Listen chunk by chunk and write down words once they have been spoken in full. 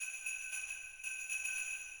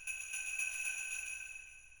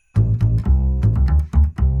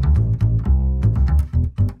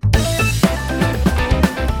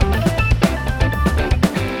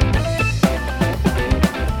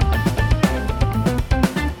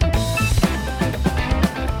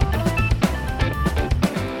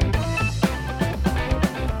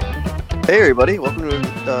Hey everybody, welcome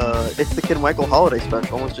to It's the Kid Michael holiday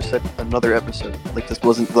special. Almost just said another episode, like this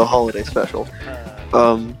wasn't the holiday special.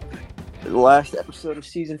 The last episode of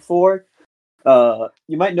season 4.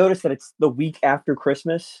 You might notice that it's the week after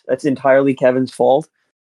Christmas. That's entirely Kevin's fault.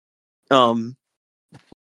 I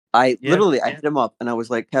hit him up and I was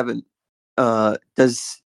like, Kevin,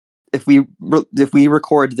 if we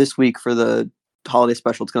record this week for the holiday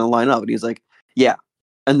special, it's gonna line up? And he was like, yeah.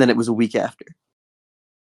 And then it was a week after.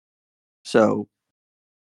 So,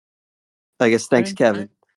 I guess thanks, Kevin.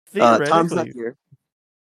 Tom's not here.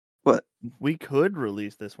 What? We could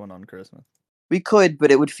release this one on Christmas. We could,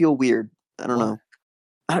 but it would feel weird. I don't know.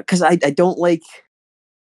 Because I don't like...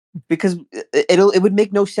 Because it would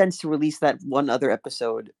make no sense to release that one other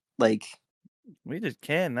episode. Like... We just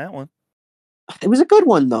can that one. It was a good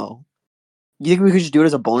one, though. You think we could just do it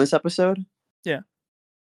as a bonus episode? Yeah.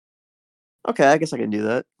 Okay, I guess I can do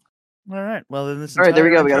that. All right. Well, then this is there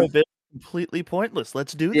we go. We got a bit completely pointless.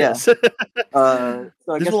 Let's do this. So I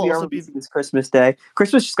guess we are releasing this Christmas Day.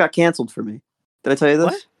 Christmas just got canceled for me. Did I tell you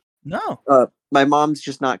this? What? No. My mom's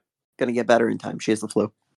just not gonna get better in time. She has the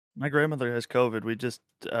flu. My grandmother has COVID. We just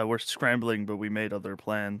we're scrambling, but we made other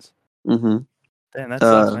plans. Mm-hmm. Damn, that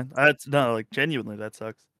sucks, man. Genuinely, that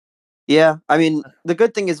sucks. Yeah, I mean, the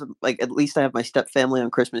good thing is, like, at least I have my step family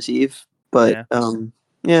on Christmas Eve. But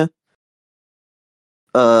yeah.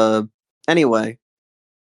 Anyway,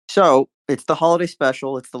 so it's the holiday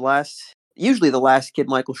special. It's usually the last Kid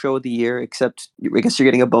Michael show of the year, except I guess you're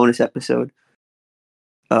getting a bonus episode.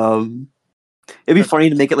 It'd be funny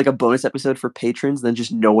to make it like a bonus episode for patrons, then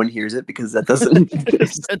just no one hears it because that doesn't.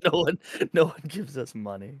 no one gives us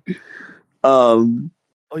money. Oh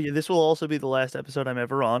yeah, this will also be the last episode I'm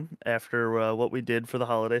ever on after what we did for the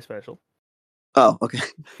holiday special. Oh, okay.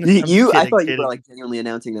 I thought you were like genuinely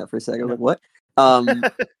announcing that for a second. I was like, what?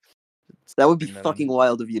 That would be fucking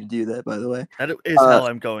wild of you to do that, by the way. That is how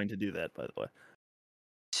I'm going to do that, by the way.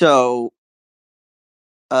 So,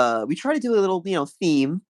 we try to do a little,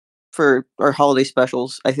 theme for our holiday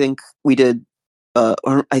specials. I think we did.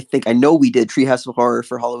 I know we did Treehouse of Horror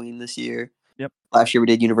for Halloween this year. Yep. Last year we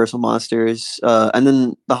did Universal Monsters, and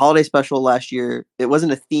then the holiday special last year. It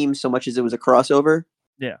wasn't a theme so much as it was a crossover.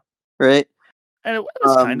 Yeah. Right. And it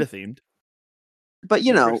was kind of themed. But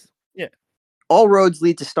all roads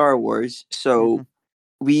lead to Star Wars. So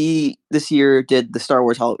we this year did the Star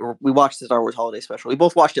Wars we watched the Star Wars holiday special. We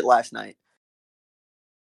both watched it last night.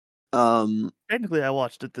 Technically, I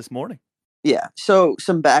watched it this morning. Yeah. So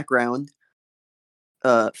some background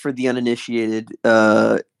for the uninitiated.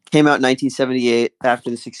 Came out in 1978 after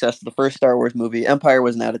the success of the first Star Wars movie. Empire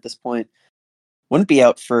wasn't out at this point. Wouldn't be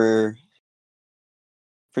out for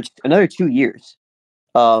another 2 years.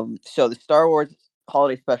 So the Star Wars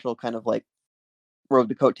holiday special kind of like rode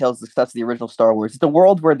the coattails of the success of the original Star Wars. It's a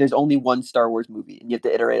world where there's only one Star Wars movie, and you have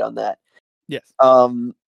to iterate on that. Yes.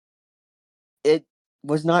 It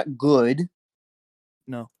was not good.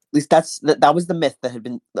 No. At least that was the myth that had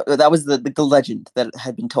been. That was the legend that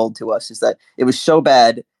had been told to us, is that it was so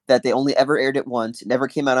bad that they only ever aired it once. It never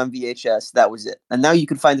came out on VHS. That was it. And now you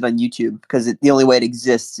can find it on YouTube because the only way it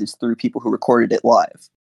exists is through people who recorded it live.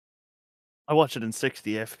 I watched it in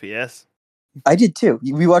 60 FPS. I did too.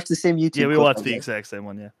 We watched the same YouTube. Yeah, we watched the exact same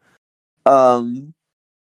one. Yeah.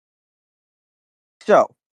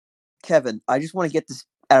 So, Kevin, I just want to get this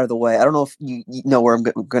out of the way. I don't know if you know where I'm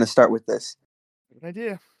going to start with this. Good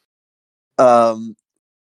idea.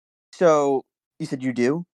 So you said you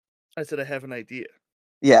do? I said I have an idea.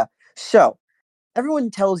 Yeah. So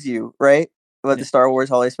everyone tells you, right, about the Star Wars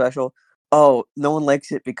holiday special. Oh, no one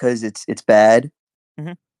likes it because it's bad.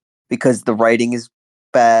 Mm-hmm. Because the writing is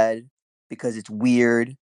bad. Because it's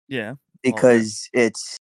weird. Yeah. Because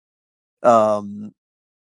it's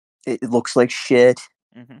it looks like shit.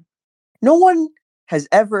 Mm-hmm. No one has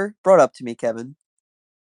ever brought up to me, Kevin,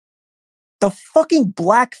 the fucking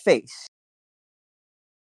blackface.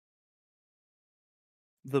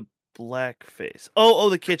 The blackface. Oh,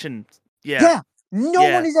 the kitchen. Yeah. Yeah. No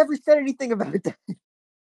one has ever said anything about that.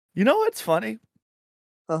 You know what's funny?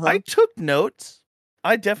 Uh-huh. I took notes.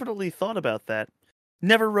 I definitely thought about that.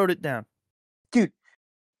 Never wrote it down. Dude,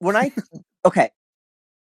 okay.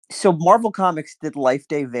 So Marvel Comics did Life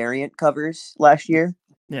Day variant covers last year.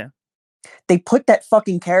 Yeah. They put that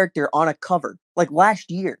fucking character on a cover, like last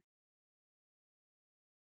year.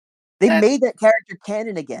 They made that character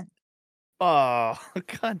canon again. Oh,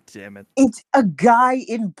 god damn it. It's a guy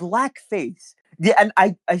in blackface. Yeah, and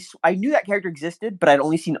I knew that character existed, but I'd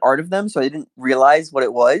only seen art of them, so I didn't realize what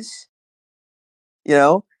it was. You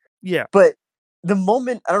know? Yeah. But the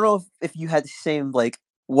moment, I don't know if you had the same, like,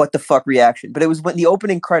 what the fuck reaction, but it was when the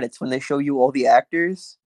opening credits, when they show you all the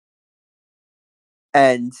actors,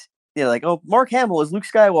 and they're like, oh, Mark Hamill is Luke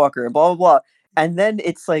Skywalker, and blah blah blah. And then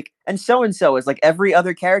it's like, and so is like every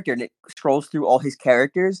other character, and it scrolls through all his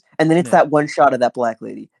characters, and then it's Yeah. that one shot of that black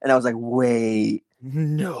lady, and I was like, wait,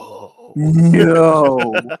 No.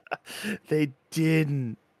 no. They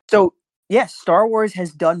didn't. So yes, Star Wars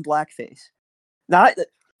has done blackface. Not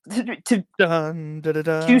to Dun, dun,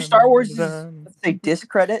 dun, to Star Wars' dun. let's say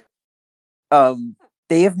discredit.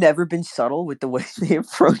 They have never been subtle with the way they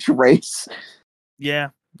approach race. Yeah,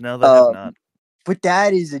 no, they have not. But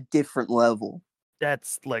that is a different level.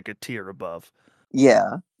 That's like a tier above.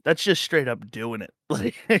 Yeah. That's just straight up doing it.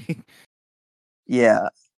 Like, Yeah.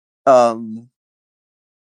 I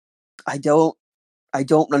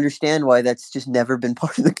don't understand why that's just never been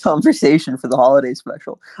part of the conversation for the holiday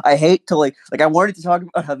special. I hate to like I wanted to talk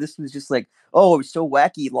about how this was just like, oh, it was so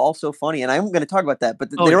wacky, lol, so funny, and I'm going to talk about that. But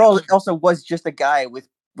there also was just a guy with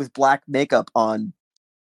black makeup on.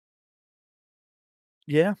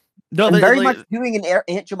 Yeah. No, and very much doing an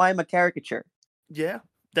Aunt Jemima caricature. Yeah.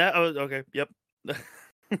 That okay. Yep.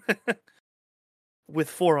 With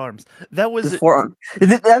forearms. That was forearm.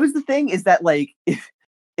 That was the thing, is that like if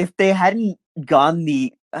they hadn't gone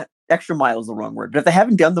the extra mile is the wrong word, but if they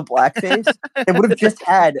haven't done the blackface, they would have just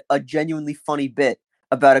had a genuinely funny bit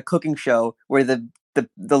about a cooking show where the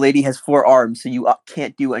lady has 4 arms, so you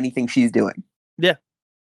can't do anything she's doing. Yeah.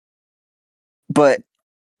 But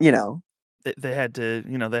you know, they had to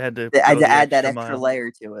add that extra layer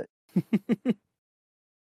to it.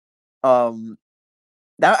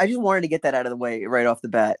 That I just wanted to get that out of the way right off the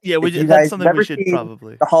bat. Yeah, that's something we should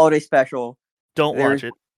probably. The holiday special. Don't watch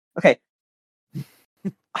it. Okay.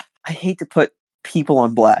 I hate to put people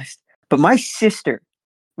on blast, but my sister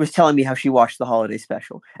was telling me how she watched the holiday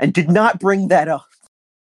special and did not bring that up.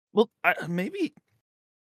 Well, maybe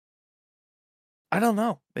I don't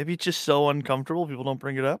know. Maybe it's just so uncomfortable people don't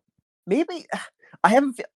bring it up. Maybe I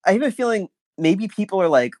have a feeling maybe people are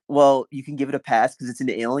like, well, you can give it a pass because it's an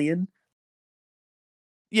alien.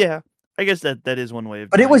 Yeah, I guess that is one way of.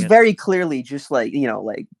 But it was very clearly just like,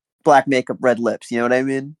 like black makeup, red lips. You know what I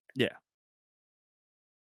mean? Yeah.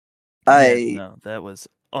 No, that was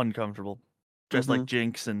uncomfortable. Dressed like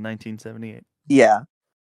Jinx in 1978. Yeah.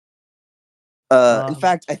 In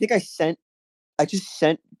fact, I think I just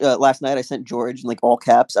sent last night. I sent George in like all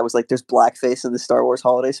caps. I was like, "There's blackface in the Star Wars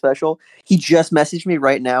holiday special." He just messaged me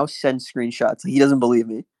right now. Send screenshots. He doesn't believe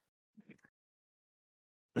me.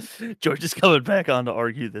 George is coming back on to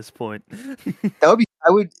argue this point. That would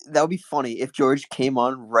be funny if George came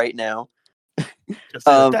on right now. Just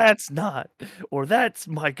that's not, or that's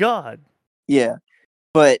my god. Yeah,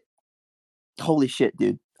 but holy shit,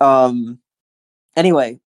 dude.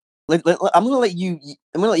 Anyway, I'm gonna let you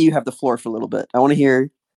have the floor for a little bit. I want to hear.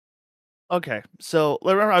 Okay, so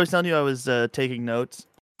remember I was telling you I was taking notes.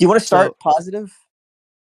 Do you want to start positive?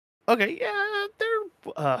 Okay, yeah, they're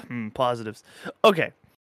positives. Okay.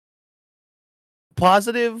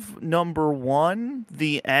 Positive number 1,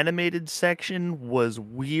 the animated section was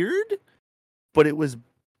weird, but it was,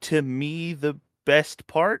 to me, the best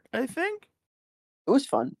part, I think. It was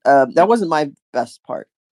fun. That wasn't my best part.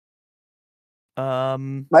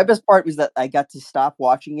 My best part was that I got to stop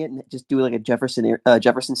watching it and just do like a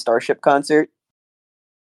Jefferson Starship concert.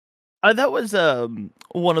 That was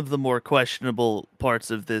one of the more questionable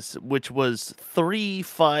parts of this, which was 3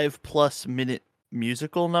 5+ minute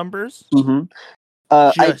musical numbers. Mm-hmm.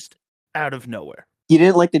 Just out of nowhere. You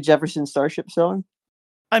didn't like the Jefferson Starship song?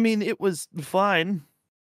 I mean, it was fine.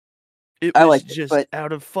 It was just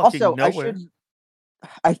out of fucking nowhere.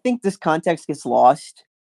 I think this context gets lost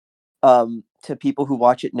to people who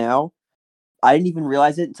watch it now. I didn't even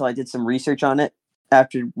realize it until I did some research on it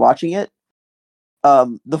after watching it.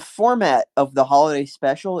 The format of the holiday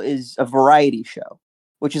special is a variety show,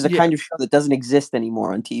 which is a kind of show that doesn't exist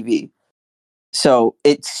anymore on TV. So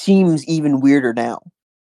it seems even weirder now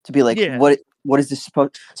to be like, what is this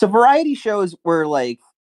supposed? So variety shows were like,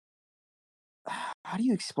 how do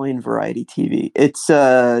you explain variety TV? It's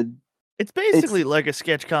basically like a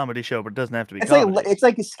sketch comedy show, but it doesn't have to be. It's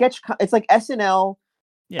like a sketch. It's like SNL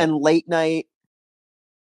and late night,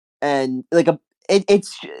 and like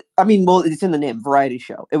it's. I mean, well, it's in the name, variety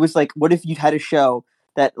show. It was like, what if you had a show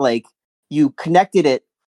that like you connected it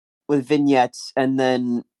with vignettes, and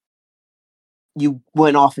then you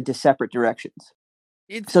went off into separate directions.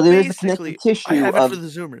 So there's the connective tissue. I have it for the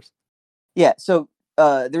Zoomers. Yeah, so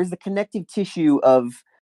there's the connective tissue of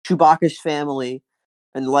Chewbacca's family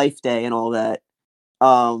and Life Day and all that.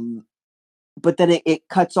 But then it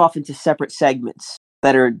cuts off into separate segments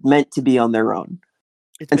that are meant to be on their own.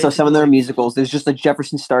 And so some of them are musicals. There's just a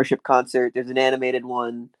Jefferson Starship concert. There's an animated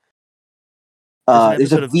one.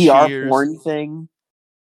 There's a VR porn thing.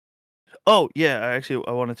 Oh yeah,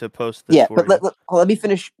 I wanted to post this Yeah, for but you. let me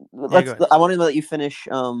finish. Go Let's. ahead. I wanted to let you finish.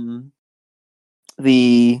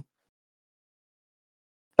 The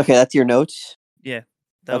Okay, that's your notes. Yeah,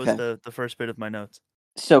 that was Okay, the first bit of my notes.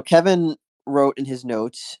 so Kevin wrote in his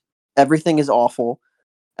notes, everything is awful,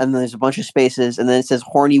 and then there's a bunch of spaces, and then it says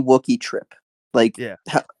horny Wookie trip. Like, Yeah,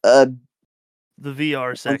 uh, the VR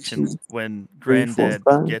 1, 2, section when 3, 4, Granddad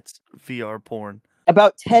 5. gets VR porn.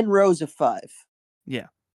 About 10 rows of 5. Yeah,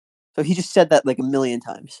 So he just said that like a million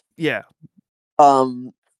times. yeah.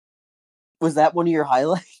 Um, was that one of your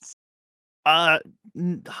highlights? Uh,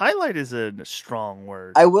 Highlight is a strong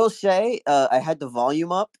word. I will say, I had the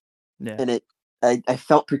volume up, Yeah. and I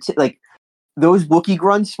felt like those Wookiee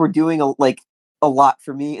grunts were doing a lot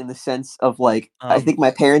for me in the sense of like I Um. think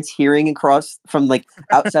my parents hearing across from like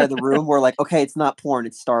outside of the room were like, okay, it's not porn,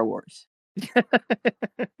 it's Star Wars.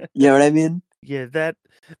 You know what I mean? Yeah, that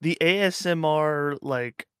the ASMR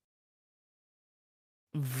like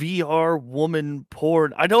VR woman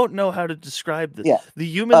porn. I don't know how to describe this. Yeah. The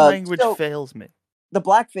human language So fails me. the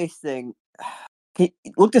blackface thing.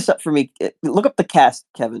 Look this up for me. Look up the cast,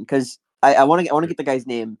 Kevin, because I want to get the guy's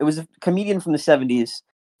name. It was a comedian from the '70s.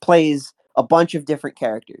 Plays a bunch of different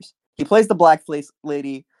characters. He plays the blackface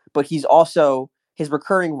lady, but he's also his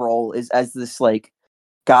recurring role is as this like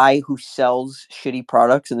guy who sells shitty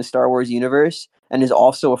products in the Star Wars universe and is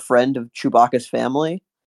also a friend of Chewbacca's family.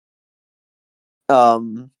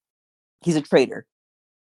 Um, he's a traitor,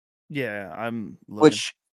 Yeah, I'm looking.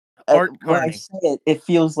 which Art when I Carney. say it, it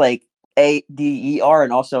feels like ADER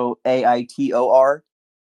and also AITOR.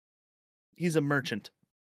 He's a merchant.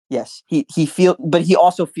 Yes, but he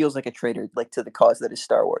also feels like a traitor, like to the cause that is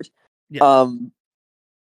Star Wars. Yeah. Um,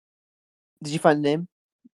 did you find the name?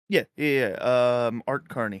 Yeah. Art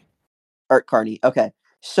Carney. Art Carney. Okay,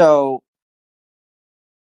 so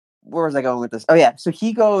where was I going with this? Oh yeah, so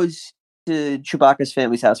he goes to Chewbacca's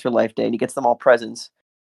family's house for Life Day, and he gets them all presents,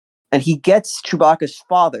 and he gets Chewbacca's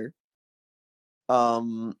father,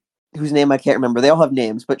 whose name I can't remember. They all have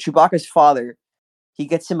names, but Chewbacca's father, he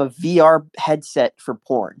gets him a VR headset for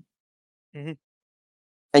porn, Mhm.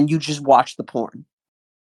 and you just watch the porn.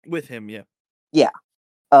 With him, yeah. Yeah.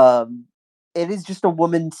 Um, it is just a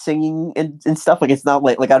woman singing and stuff. Like it's not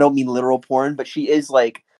like I don't mean literal porn, but she is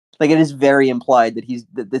like it is very implied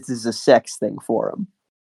that this is a sex thing for him.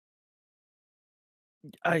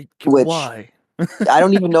 Which Why? I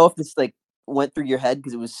don't even know if this like went through your head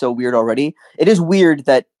because it was so weird already. It is weird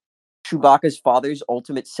that Chewbacca's father's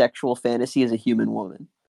ultimate sexual fantasy is a human woman.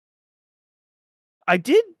 I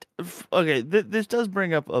did. Okay, this does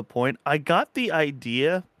bring up a point. I got the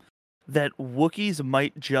idea that Wookiees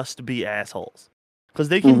might just be assholes because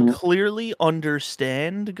they can Mhm. clearly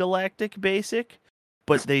understand Galactic Basic,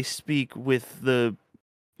 but they speak with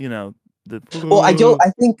you know, the. Well, I don't.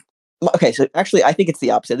 I think. Okay, so actually, I think it's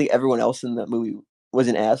the opposite. I think everyone else in that movie was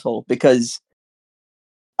an asshole because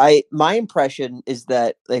my impression is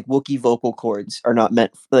that like Wookiee vocal cords are not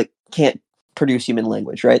meant like can't produce human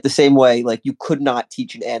language, right? The same way like you could not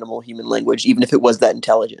teach an animal human language even if it was that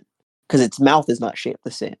intelligent because its mouth is not shaped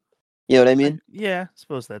the same. You know what I mean? Yeah, I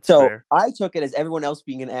suppose that's So fair. I took it as everyone else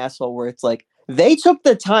being an asshole, where it's like they took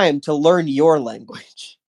the time to learn your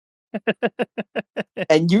language,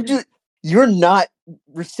 and you're not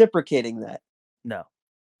reciprocating that. No,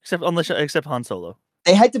 except Han Solo.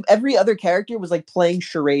 They had to. Every other character was like playing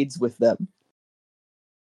charades with them.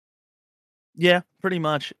 Yeah, pretty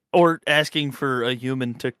much. Or asking for a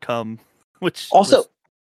human to come, which Also, was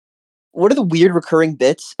one of the weird recurring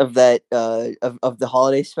bits of that of the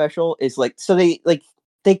holiday special is like so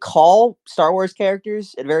they call Star Wars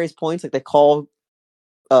characters at various points. Like they call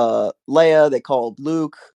Leia, they call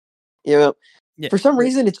Luke. You know, yeah. for some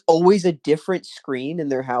reason, it's always a different screen in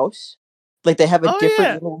their house. Like they have a Oh different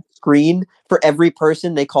yeah, little screen for every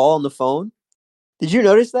person they call on the phone. Did you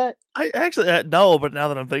notice that? I actually no, but now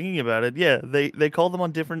that I'm thinking about it, yeah, they call them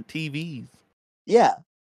on different TVs. Yeah,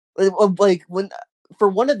 like when for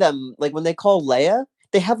one of them, like when they call Leia,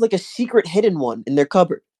 they have like a secret hidden one in their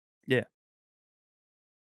cupboard. Yeah,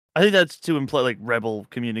 I think that's to imply like rebel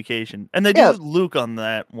communication, and they Yeah, do Luke on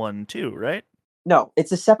that one too, right? no,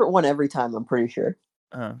 it's a separate one every time. I'm pretty sure.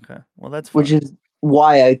 Oh, okay, well that's Which fun. is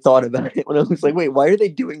why I thought about it when I was like, wait, why are they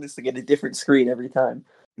doing this to get a different screen every time?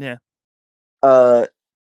 Yeah, Uh,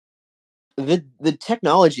 the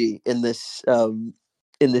technology in this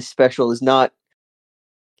special is not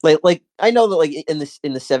like I know that like in the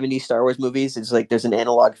 '70s Star Wars movies, it's like there's an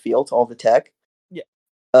analog feel to all the tech. yeah.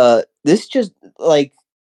 This just like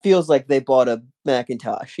feels like they bought a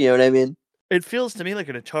Macintosh. You know what I mean? It feels to me like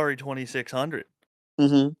an Atari 2600.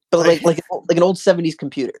 But Like, like an old '70s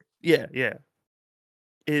computer. yeah, yeah.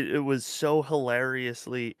 it was so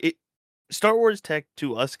hilariously Star Wars tech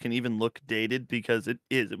to us can even look dated because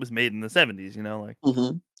it was made in the 70s, like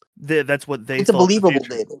Mm-hmm. that's what they It's a thought the believable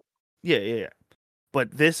future. data. Yeah.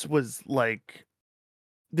 But this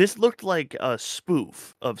looked like a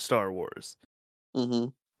spoof of Star Wars. Mm-hmm.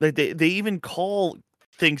 Like they even call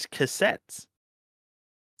things cassettes.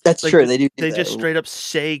 That's Like true. They do they just that. straight up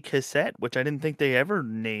say cassette, which I didn't think they ever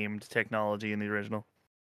named technology in the original.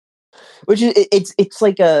 Which is it's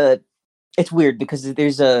like it's weird because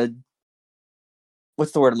there's a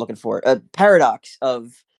what's the word I'm looking for? A paradox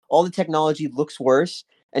of all the technology looks worse,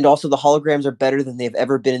 and also the holograms are better than they've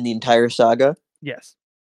ever been in the entire saga. Yes.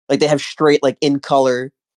 Like they have straight, like in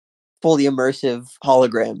color, fully immersive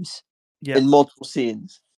holograms Yeah. in multiple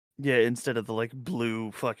scenes. Yeah, instead of the like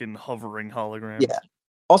blue fucking hovering holograms. Yeah.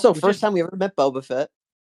 Also, Which first is time we ever met Boba Fett.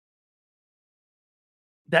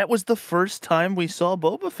 that was the first time we saw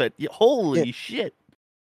Boba Fett. Yeah. Holy shit.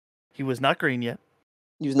 He was not green yet.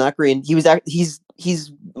 He was not green. The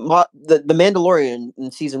Mandalorian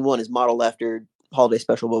in season 1 is modeled after Holiday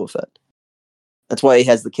Special Boba Fett. That's why he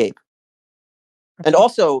has the cape. And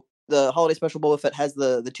also, the Holiday Special Boba Fett has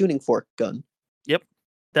the tuning fork gun. Yep.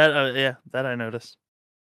 That I noticed.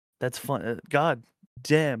 That's fun. God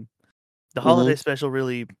damn. The holiday special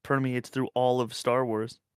really permeates through all of Star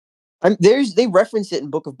Wars. They reference it in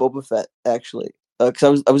Book of Boba Fett actually,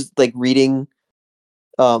 because I was like reading,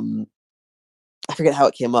 I forget how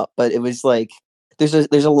it came up, but it was like there's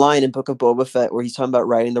a line in Book of Boba Fett where he's talking about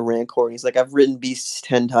riding the Rancor, and he's like, I've ridden beasts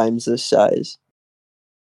 10 times this size.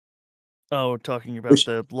 Oh, talking about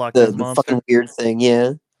the Loch The Ness monster. fucking weird thing,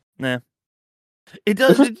 yeah. Nah. It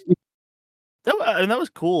does. That was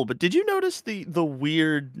cool, but did you notice the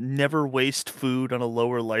weird never waste food on a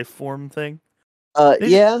lower life form thing?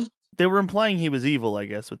 Yeah, They were implying he was evil, I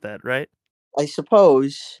guess, with that, right? I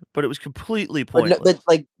suppose. But it was completely But pointless.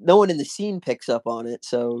 like no one in the scene picks up on it,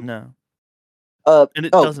 so No. And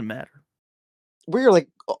it doesn't matter. We're like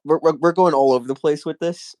we're going all over the place with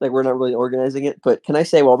this. Like we're not really organizing it. But can I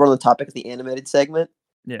say while we're on the topic of the animated segment?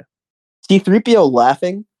 Yeah. C-3PO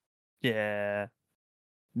laughing. Yeah.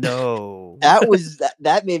 No.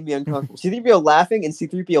 that made me uncomfortable. C-3PO laughing and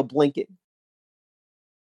C-3PO blinking.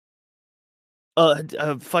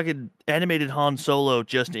 Fucking animated Han Solo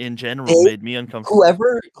just in general made me uncomfortable.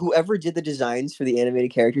 Whoever did the designs for the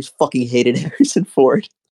animated characters fucking hated Harrison Ford.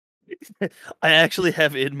 I actually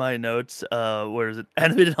have in my notes, where is it?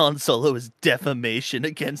 Animated Han Solo is defamation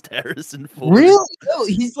against Harrison Ford. Really? No,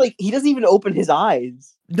 he's like he doesn't even open his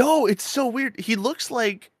eyes. No, it's so weird. He looks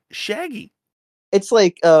like Shaggy. It's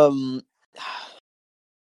like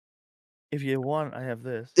If you want, I have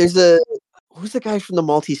this. There's who's the guy from the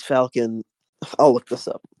Maltese Falcon? I'll look this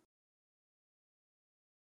up.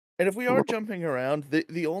 And if we are jumping around,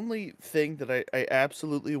 the only thing that I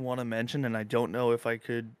absolutely want to mention, and I don't know if I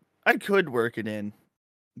could work it in,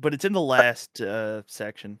 but it's in the last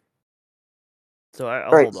section. So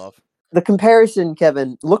I'll hold off. The comparison,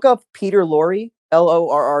 Kevin, look up Peter Lorre,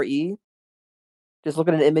 Lorre. Just look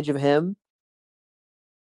at an image of him.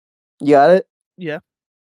 You got it? Yeah.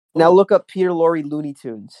 Now look up Peter Lorre Looney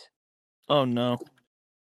Tunes. Oh no.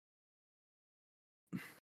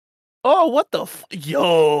 Oh, what the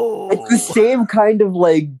yo! It's the same kind of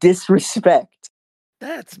like disrespect.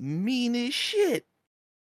 That's mean as shit.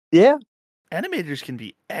 Yeah. Animators can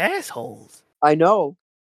be assholes. I know.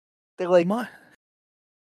 They're like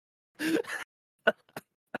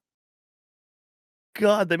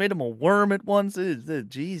God, they made him a worm at once.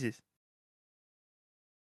 Jesus.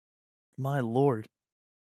 My lord.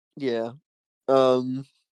 Yeah. So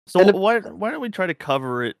why don't we try to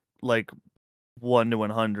cover it like 1 to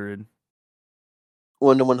 100?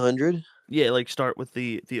 1 to 100? Yeah, like start with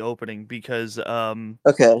the opening because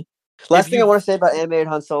okay. Last thing I want to say about animated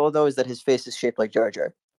Han Solo though is that his face is shaped like Jar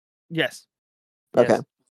Jar. Yes. Okay.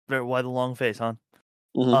 Why the long face, huh?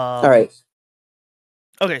 Mm-hmm. All right.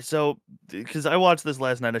 Okay, so because I watched this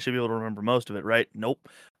last night, I should be able to remember most of it, right? Nope.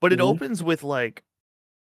 But it opens with like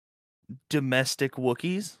domestic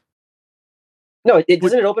Wookiees. No,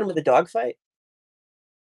 doesn't it open with a dogfight?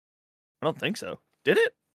 I don't think so. Did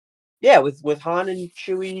it? Yeah, with Han and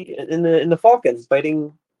Chewie in the Falcons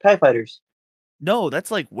fighting TIE fighters. No, that's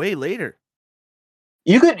like way later.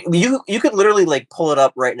 You could literally like pull it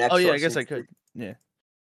up right next. Oh yeah, I guess I could. Yeah.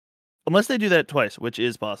 Unless they do that twice, which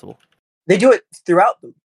is possible. They do it throughout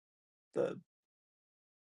the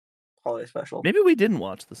holiday special. Maybe we didn't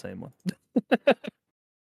watch the same one.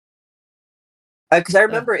 Because I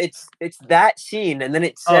remember it's that scene, and then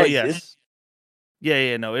it says, "Oh yes,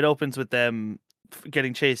 yeah." No, it opens with them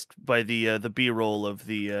getting chased by the B-roll of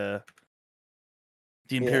the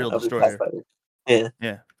Imperial destroyer.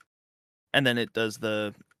 Yeah. And then it does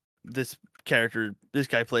this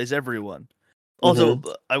guy plays everyone. Also,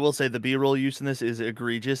 I will say the B-roll use in this is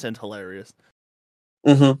egregious and hilarious.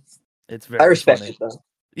 It's very I respect funny. it though.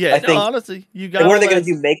 Yeah, honestly, you got. What are they going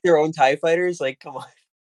to do? Make their own TIE fighters? Like, come on.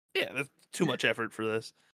 Yeah, that's too much effort for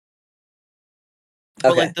this.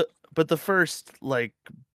 But Okay. the first like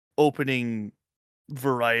opening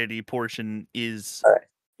variety portion is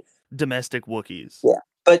domestic Wookiees. Yeah,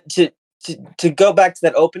 but to go back to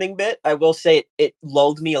that opening bit, I will say it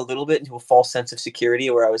lulled me a little bit into a false sense of security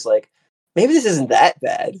where I was like, maybe this isn't that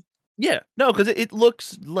bad. Yeah, no, because it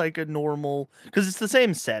looks like a normal, because it's the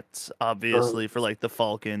same sets, obviously, for like the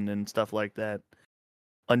Falcon and stuff like that,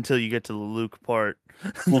 until you get to the Luke part.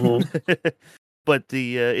 But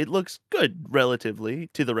it looks good relatively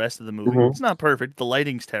to the rest of the movie. It's not perfect. The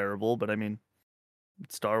lighting's terrible, but I mean,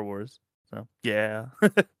 it's Star Wars, so yeah.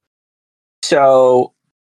 So,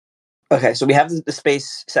 okay, so we have the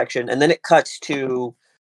space section, and then it cuts to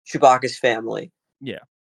Chewbacca's family. Yeah.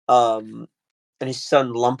 And his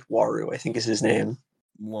son Lumpwaru, I think is his name.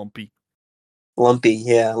 Lumpy,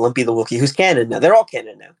 yeah, Lumpy the Wookiee, who's canon now. They're all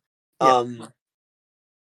canon now. Yeah.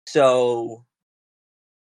 So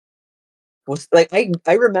was like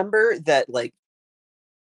I remember that like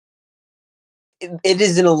it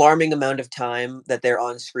is an alarming amount of time that they're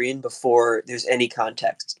on screen before there's any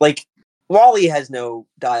context. Like Wally has no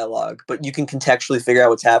dialogue, but you can contextually figure out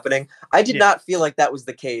what's happening. I did not feel like that was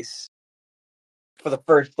the case for the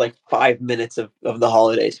first like 5 minutes of the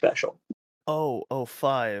holiday special. Oh,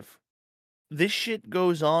 5. This shit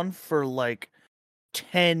goes on for like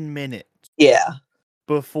 10 minutes. Yeah.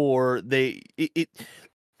 Before it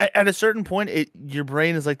at a certain point, your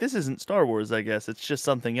brain is like, this isn't Star Wars, I guess. It's just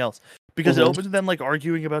something else. Because it opens with them like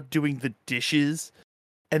arguing about doing the dishes,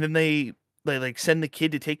 and then they like send the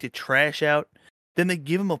kid to take the trash out. Then they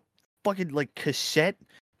give him a fucking like cassette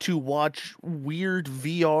to watch weird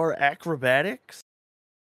VR acrobatics.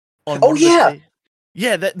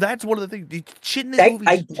 Yeah, that's one of the things. The shit in this movie.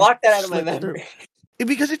 I blocked that out of my memory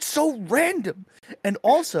because it's so random, and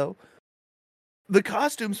also the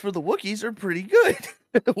costumes for the Wookiees are pretty good.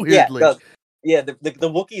 Weirdly, the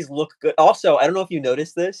Wookiees look good. Also, I don't know if you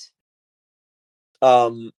noticed this.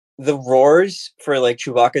 The roars for like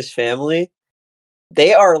Chewbacca's family,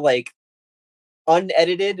 they are like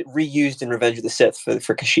unedited, reused in Revenge of the Sith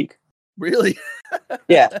for Kashyyyk. Really?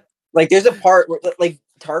 Yeah. Like there's a part where like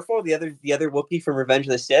Tarfo, the other Wookiee from Revenge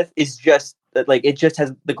of the Sith, is just like it just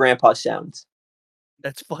has the grandpa sounds.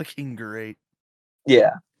 That's fucking great.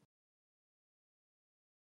 Yeah.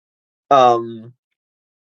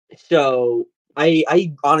 So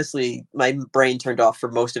I honestly, my brain turned off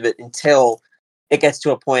for most of it until it gets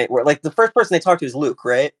to a point where like the first person they talk to is Luke,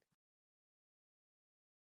 right?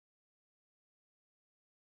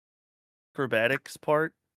 Acrobatics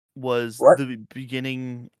part was the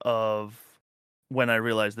beginning of when I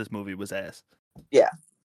realized this movie was ass. Yeah.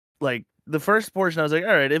 Like the first portion, I was like, all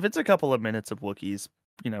right, if it's a couple of minutes of Wookiees,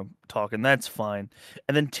 talking, that's fine.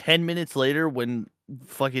 And then 10 minutes later, when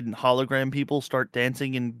fucking hologram people start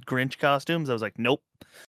dancing in Grinch costumes, I was like, nope,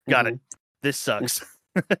 got it. This sucks.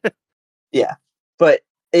 Yeah. But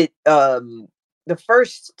it the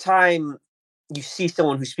first time you see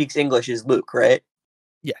someone who speaks English is Luke, right?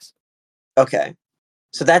 Yes. Okay.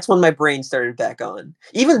 So that's when my brain started back on.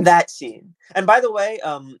 Even that scene. And by the way,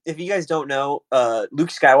 if you guys don't know, Luke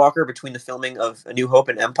Skywalker, between the filming of A New Hope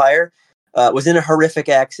and Empire, was in a horrific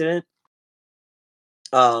accident.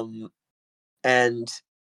 And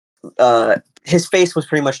his face was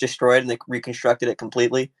pretty much destroyed, and they reconstructed it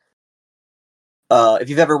completely. If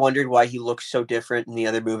you've ever wondered why he looks so different in the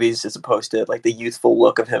other movies as opposed to like the youthful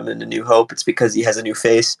look of him in A New Hope, it's because he has a new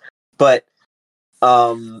face. But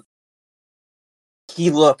he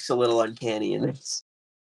looks a little uncanny in this.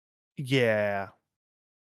 Yeah.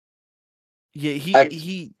 Yeah,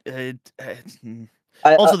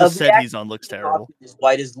 also the set he's on looks terrible.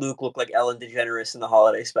 Why does Luke look like Ellen DeGeneres in the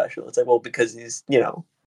holiday special? It's like, well, because he's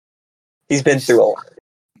he's been through a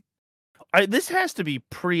lot. This has to be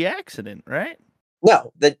pre-accident, right?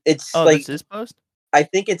 No, that it's like this is post. I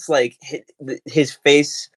think it's like his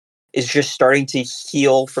face is just starting to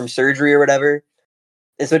heal from surgery or whatever,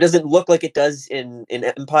 and so it doesn't look like it does in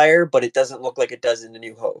Empire, but it doesn't look like it does in A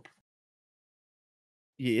New Hope.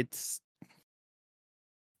 Yeah,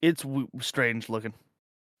 it's strange looking.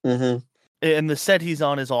 Mm-hmm. And the set he's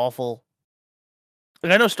on is awful.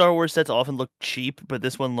 Like, I know Star Wars sets often look cheap, but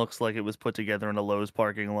this one looks like it was put together in a Lowe's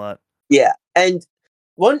parking lot. Yeah, and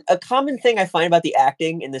a common thing I find about the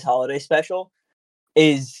acting in this holiday special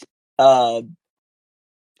is, I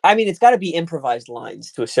mean, it's got to be improvised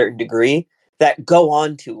lines to a certain degree, that go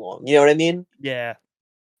on too long. You know what I mean? Yeah.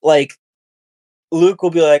 Like, Luke will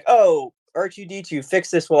be like, "Oh, R2D2,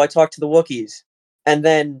 fix this while I talk to the Wookiees," and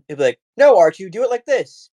then he'll be like, "No, R2, do it like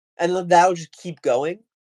this," and then that'll just keep going.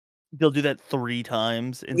 They'll do that 3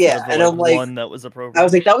 times instead Yeah, of the and I'm like, one that was I appropriate.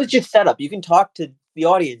 was like, that was just setup. You can talk to the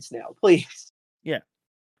audience now, please. Yeah.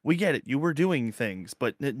 We get it. You were doing things,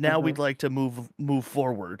 but now we'd like to move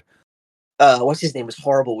forward. What's his name was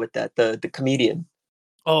horrible with that, the comedian.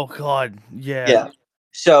 Oh God, yeah. Yeah.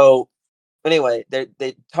 So anyway,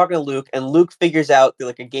 they talking to Luke, and Luke figures out through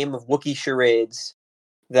like a game of Wookiee charades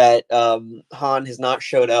that Han has not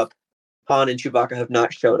showed up. Han and Chewbacca have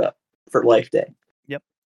not showed up for Life Day. Yep.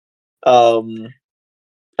 And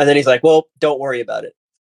then he's like, "Well, don't worry about it."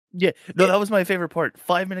 Yeah. No, that was my favorite part.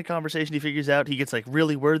 5-minute conversation. He figures out. He gets like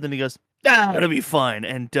really worried. Then he goes, "Ah, it'll be fine,"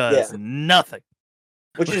 and does nothing.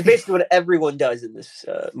 Which is basically what everyone does in this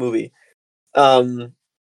movie.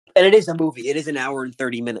 And it is a movie. It is an hour and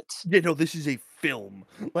 30 minutes. Yeah, no, this is a film.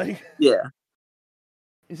 Like, yeah,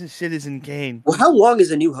 this is Citizen Kane. Well, how long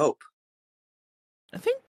is A New Hope? I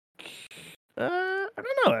think. I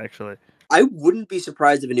don't know actually. I wouldn't be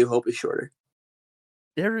surprised if A New Hope is shorter.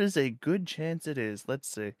 There is a good chance it is. Let's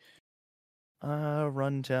see.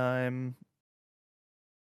 Runtime.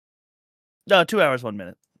 No, 2 hours, 1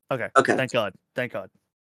 minute. Okay. Okay. Thank God. Thank God.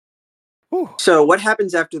 Whew. So what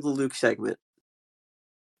happens after the Luke segment?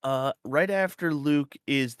 Right after Luke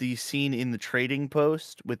is the scene in the trading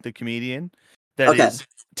post with the comedian. That is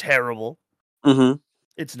terrible. Mm-hmm.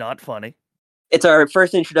 It's not funny. It's our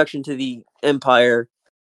first introduction to the Empire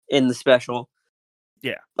in the special.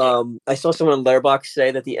 Yeah. I saw someone on Letterboxd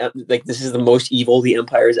say that this is the most evil the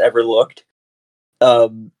Empire has ever looked.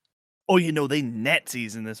 Oh, you know, they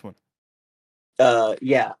Nazis in this one.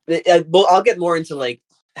 Yeah. Well, I'll get more into like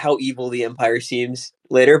how evil the Empire seems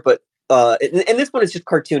later, but and this one is just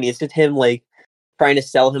cartoony. It's just him like trying to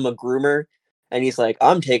sell him a groomer, and he's like,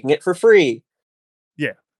 "I'm taking it for free."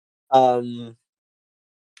 Yeah. And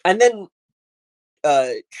then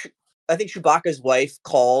I think Chewbacca's wife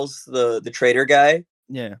calls the trader guy.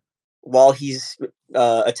 Yeah. While he's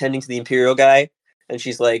attending to the Imperial guy, and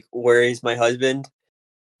she's like, "Where is my husband?"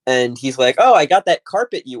 And he's like, "Oh, I got that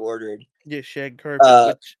carpet you ordered." Yeah, shag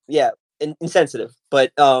carpet. Yeah, insensitive,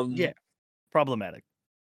 but yeah, problematic.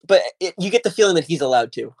 But you get the feeling that he's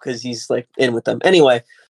allowed to because he's like in with them. Anyway,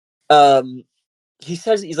 he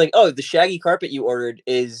says he's like, "Oh, the shaggy carpet you ordered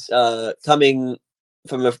is coming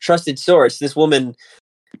from a trusted source. This woman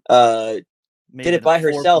did it by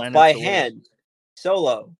herself, by hand,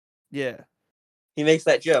 solo." Yeah, he makes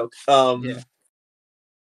that joke. Yeah.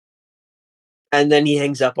 And then he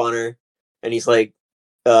hangs up on her, and he's like,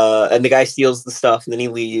 and the guy steals the stuff, and then he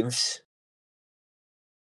leaves.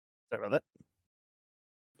 Sorry about that.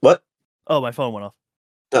 What? Oh, my phone went off.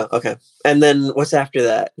 Oh, okay. And then what's after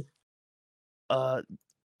that?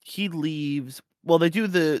 He leaves. Well, they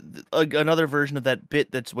do another version of that bit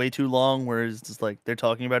that's way too long, where it's just like they're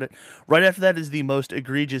talking about it. Right after that is the most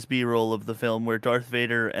egregious B-roll of the film, where Darth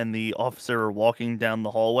Vader and the officer are walking down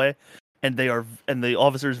the hallway, and the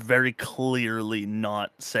officer's very clearly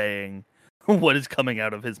not saying what is coming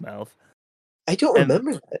out of his mouth. I don't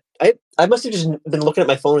remember that. I must have just been looking at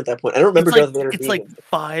my phone at that point. I don't remember Darth Vader. It's like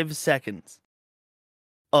 5 seconds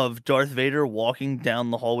of Darth Vader walking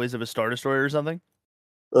down the hallways of a Star Destroyer or something.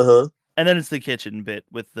 Uh-huh. And then it's the kitchen bit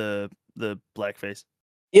with the blackface.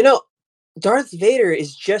 You know, Darth Vader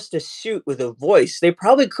is just a suit with a voice. They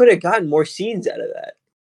probably could have gotten more scenes out of that.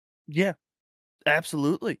 Yeah,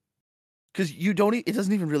 absolutely. Because it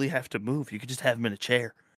doesn't even really have to move. You could just have him in a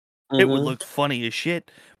chair. Mm-hmm. It would look funny as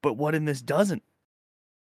shit, but what in this doesn't?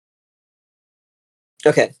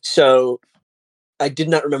 Okay, so I did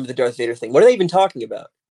not remember the Darth Vader thing. What are they even talking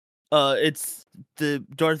about? It's the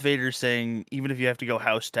Darth Vader saying, even if you have to go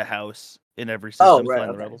house to house in every system,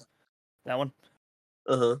 find the rebels. That one.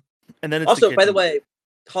 Uh-huh. And then it's also, by the way,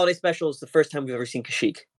 holiday special is the first time we've ever seen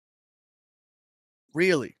Kashyyyk.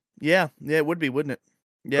 Really? Yeah, it would be, wouldn't it?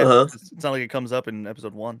 Yeah, It's not like it comes up in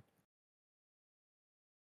episode 1.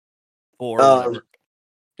 Or whatever.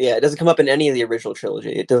 Yeah, it doesn't come up in any of the original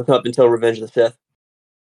trilogy. It doesn't come up until Revenge of the Sith.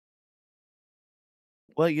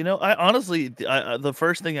 Well, you know, I honestly, the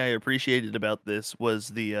first thing I appreciated about this was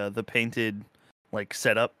the painted like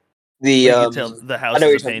setup. The house. I know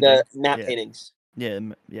you're talking the map paintings. Yeah,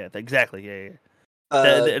 exactly. Yeah.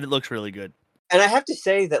 It looks really good. And I have to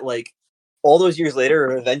say that, like, all those years later,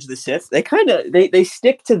 Revenge of the Sith, they kind of they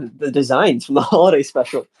stick to the designs from the holiday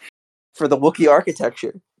special for the Wookiee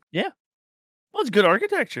architecture. Yeah, well, it's good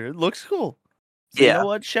architecture. It looks cool. So you know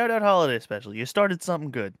what? Shout out holiday special. You started something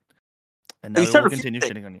good, and now we'll continue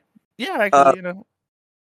shitting on you. Yeah, actually, you know.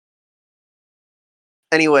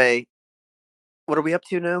 Anyway, what are we up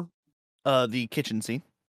to now? The kitchen scene.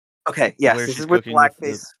 Okay, yes, Where this she's is where cooking with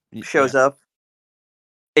Blackface the shows up.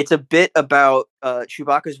 It's a bit about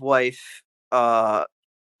Chewbacca's wife.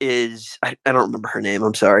 Is I don't remember her name.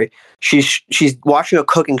 I'm sorry. She's watching a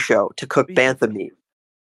cooking show to cook bantha meat,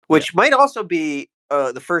 which might also be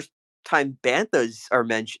the first time banthas are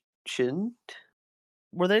mentioned.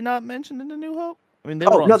 Were they not mentioned in The New Hope? I mean, they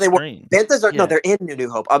were on no, they screen. were. Banthas are no, they're in New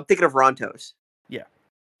Hope. I'm thinking of Rontos. Yeah.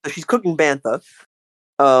 So she's cooking bantha.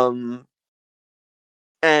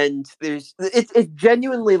 And it's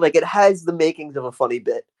genuinely like it has the makings of a funny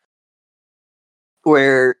bit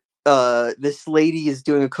where this lady is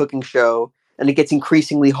doing a cooking show and it gets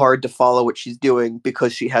increasingly hard to follow what she's doing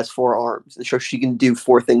because she has 4 arms and so she can do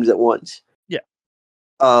 4 things at once. Yeah.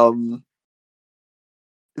 The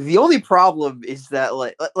only problem is that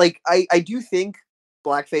like I do think,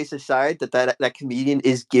 blackface aside, that comedian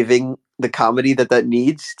is giving the comedy that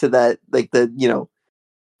needs to that, like, the, you know,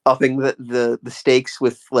 upping the stakes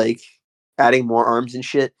with like adding more arms and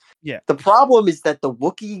shit. Yeah. The problem is that the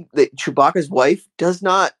Wookiee, that Chewbacca's wife, does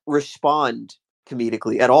not respond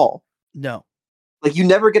comedically at all. No. Like, you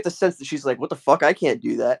never get the sense that she's like, what the fuck, I can't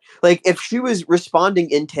do that. Like, if she was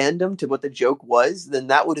responding in tandem to what the joke was, then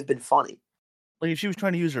that would have been funny. Like, if she was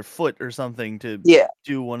trying to use her foot or something to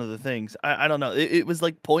do one of the things. I don't know. It was,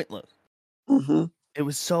 like, pointless. Mm-hmm. It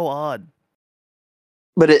was so odd.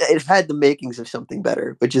 But it had the makings of something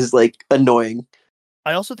better, which is, like, annoying.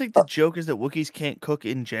 I also think the joke is that Wookiees can't cook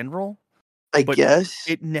in general. I guess.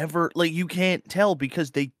 It never, like, you can't tell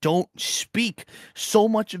because they don't speak. So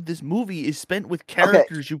much of this movie is spent with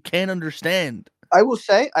characters you can't understand. I will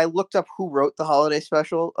say, I looked up who wrote the holiday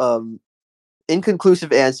special.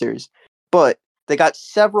 Inconclusive answers. But they got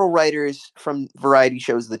several writers from variety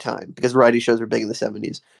shows at the time, because variety shows were big in the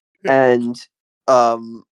 70s. And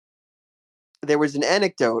there was an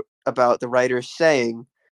anecdote about the writers saying,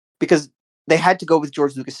 because they had to go with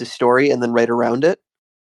George Lucas's story and then write around it.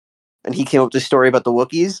 And he came up with a story about the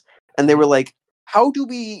Wookiees. And they were like, how do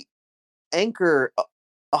we anchor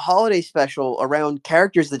a holiday special around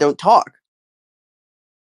characters that don't talk?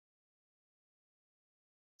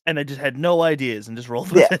 And they just had no ideas and just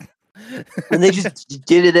rolled with it. And they just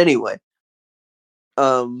did it anyway.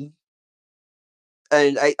 And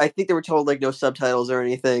I think they were told, like, no subtitles or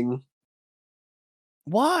anything.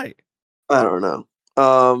 Why? I don't know.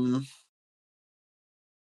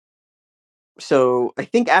 So I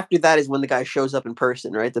think after that is when the guy shows up in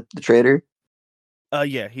person, right? The traitor.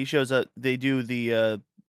 Yeah, he shows up. They do the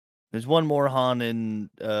there's one more Han and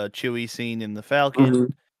Chewie scene in the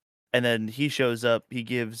Falcon, and then he shows up. He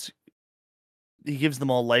gives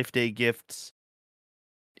them all Life Day gifts.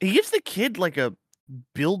 He gives the kid like a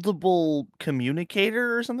buildable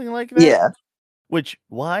communicator or something like that. Yeah.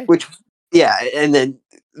 Why? Yeah, and then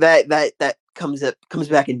that comes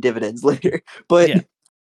back in dividends later. But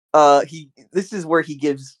this is where he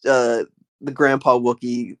gives the grandpa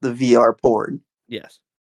Wookiee the VR porn. Yes.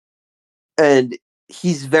 And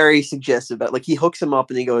he's very suggestive about, like, he hooks him up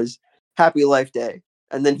and he goes, "Happy Life Day."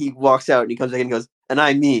 And then he walks out and he comes back and goes, "And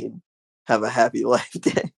I mean, have a happy life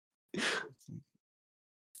day."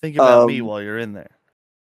 Think about me while you're in there.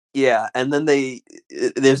 Yeah, and then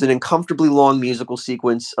there's an uncomfortably long musical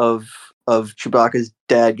sequence of Chewbacca's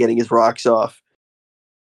dad getting his rocks off.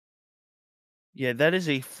 Yeah, that is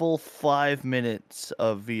a full 5 minutes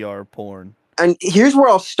of VR porn. And here's where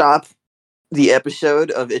I'll stop the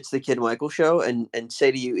episode of It's the Kid Michael Show and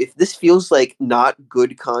say to you, if this feels like not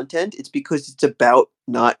good content, it's because it's about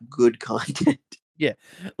not good content. Yeah,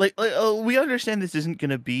 like we understand this isn't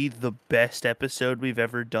going to be the best episode we've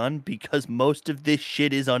ever done because most of this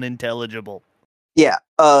shit is unintelligible. Yeah,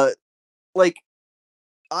 like,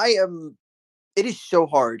 it is so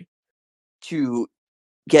hard to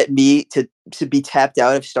get me to be tapped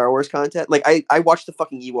out of Star Wars content. Like, I watched the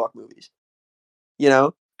fucking Ewok movies, you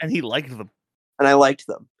know? And he liked them. And I liked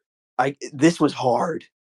them. This was hard.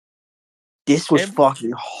 This was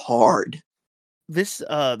fucking hard. This,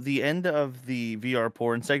 the end of the VR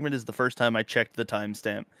porn segment is the first time I checked the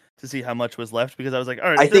timestamp to see how much was left, because I was like,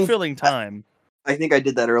 all right, they're filling time. I think I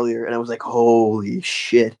did that earlier, and I was like, holy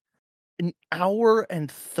shit. An hour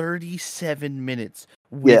and 37 minutes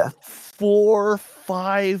with 4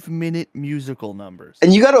 5-minute musical numbers.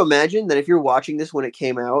 And you got to imagine that if you're watching this when it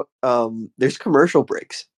came out, there's commercial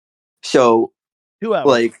breaks. So 2 hours,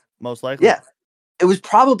 like, most likely. Yeah. It was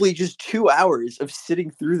probably just 2 hours of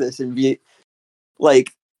sitting through this and be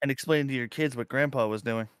like, and explaining to your kids what Grandpa was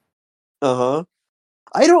doing.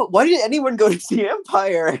 Why did anyone go to see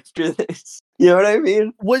Empire after this? You know what I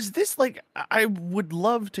mean? Was this like, I would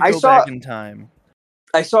love to go back in time.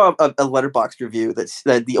 I saw a Letterboxd review that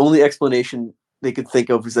said the only explanation they could think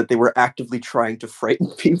of was that they were actively trying to frighten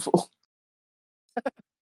people.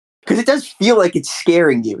 Because it does feel like it's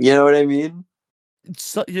scaring you. You know what I mean?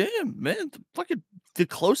 Yeah, man. The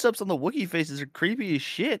close-ups on the Wookiee faces are creepy as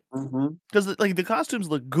shit. Mm-hmm. Because like the costumes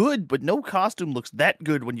look good, but no costume looks that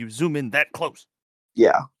good when you zoom in that close.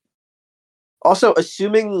 Yeah. Also,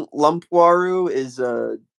 assuming Lumpwaru is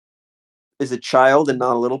a child and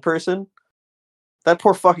not a little person, that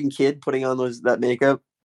poor fucking kid putting on that makeup.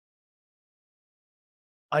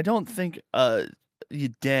 I don't think you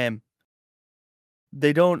damn.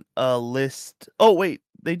 They don't list. Oh wait,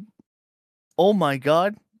 they. Oh my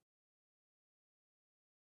god,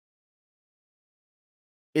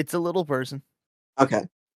 it's a little person. Okay.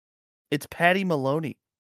 It's Patty Maloney.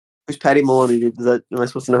 Who's Patty Maloney? Am I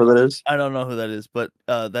supposed to know who that is? I don't know who that is, but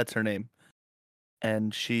that's her name,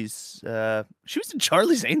 and she was in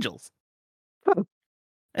Charlie's Angels Huh.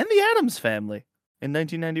 and The Addams Family in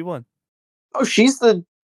 1991. Oh, she's the.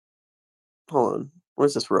 Hold on.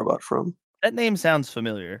 Where's this robot from? That name sounds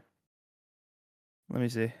familiar. Let me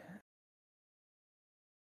see.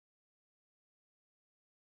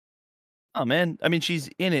 Oh man, I mean she's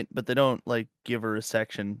in it, but they don't like give her a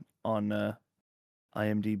section on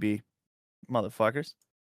IMDb. Motherfuckers.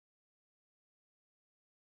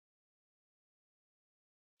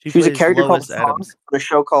 She She was a plays character called Lois Fong Adams. on a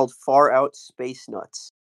show called Far Out Space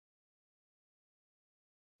Nuts.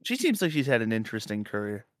 She seems like she's had an interesting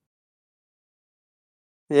career.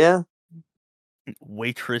 Yeah.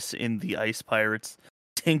 Waitress in The Ice Pirates,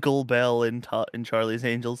 Tinkle Bell in Charlie's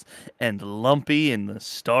Angels, and Lumpy in the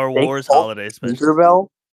Star They Wars called Holiday her Special. Tinkerbell.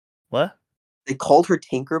 What? They called her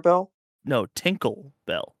Tinkerbell. No, Tinkle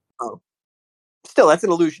Bell. Oh, still, that's an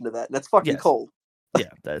allusion to that. That's fucking Yes. cold.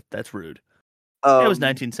 Yeah, that's rude. It was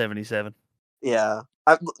 1977. Yeah.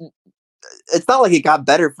 It's not like it got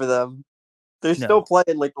better for them. They're still No.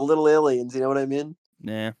 playing like the little aliens. You know what I mean?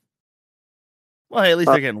 Nah. Well, hey, at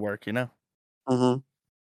least they're getting work, you know? Mm-hmm.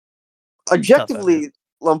 Tough out here. Objectively,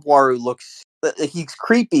 Lumpwaru looks. He's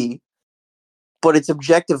creepy, but it's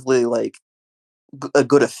objectively like a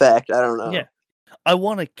good effect. I don't know. Yeah. I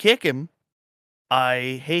want to kick him.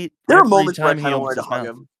 I hate There are every moments where I time he kind of opens wanted to his hug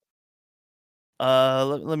mouth. him.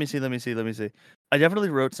 Let me see. I definitely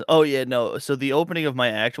wrote. Oh yeah, no. So the opening of my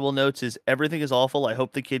actual notes is everything is awful. I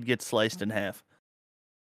hope the kid gets sliced in half.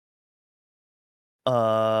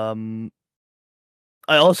 I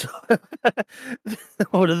also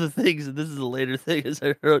one of the things, and this is a later thing, is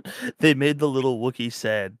I wrote they made the little Wookiee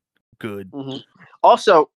sad. Good. Mm-hmm.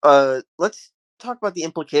 Also, let's talk about the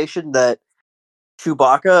implication that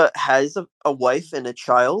Chewbacca has a wife and a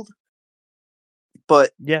child,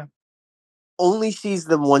 but Yeah, only sees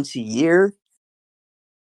them once a year,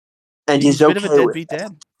 and he's is a bit of a okay with deadbeat that.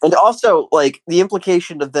 dad. And also, like the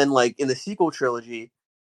implication of then, like in the sequel trilogy,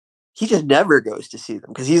 he just never goes to see them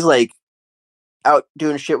because he's like out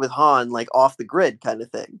doing shit with Han, like off the grid kind of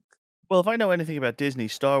thing. Well, if I know anything about Disney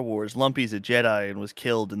Star Wars, Lumpy's a Jedi and was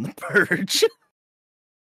killed in the Purge.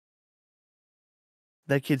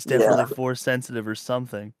 That kid's definitely Yeah. Force sensitive or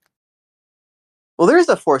something. Well, there is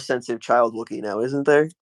a Force sensitive child Wookiee now, isn't there?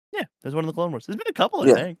 Yeah, there's one in the Clone Wars. There's been a couple, I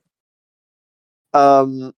Yeah. think.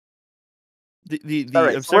 The All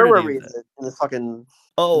right. So where were we in the fucking?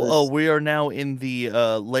 We are now in the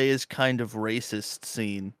Leia's kind of racist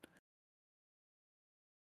scene.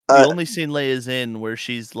 The only scene Leia's in where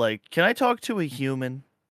she's like, "Can I talk to a human?"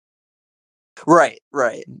 Right.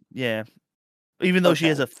 Yeah. Even though she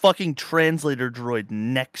has a fucking translator droid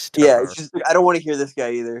next to Yeah, her. it's just I don't want to hear this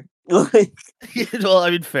guy either. Well, I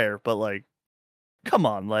mean, fair, but like, come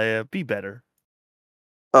on, Leia, be better.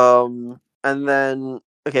 And then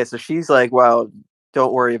okay, so she's like, "Wow,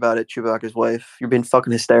 don't worry about it, Chewbacca's wife. You're being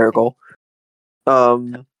fucking hysterical."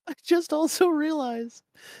 I just also realized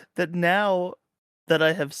that now that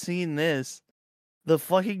I have seen this, the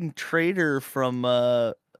fucking traitor from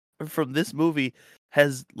this movie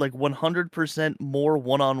has like 100% more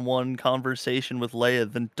one-on-one conversation with Leia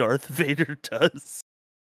than Darth Vader does.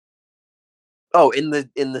 Oh, in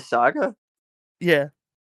the saga? Yeah.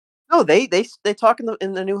 No, they talk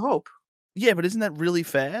in the New Hope. Yeah, but isn't that really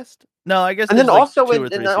fast? No, I guess. And there's then like also 2 or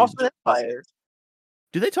 3 seasons. in Empire.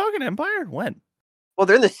 Do they talk in Empire? When? Well,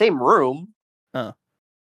 they're in the same room. Huh.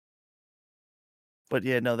 But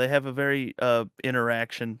yeah, no, they have a very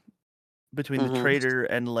interaction between the traitor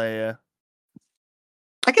and Leia.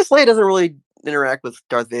 I guess Leia doesn't really interact with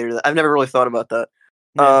Darth Vader. I've never really thought about that.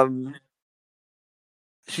 Yeah.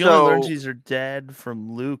 She only learns he's her dad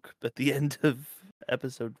from Luke at the end of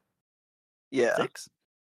episode 6.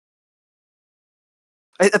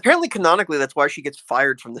 Apparently, canonically, that's why she gets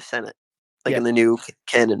fired from the Senate. like Yeah. in the new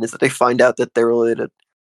canon, is that they find out that they're related.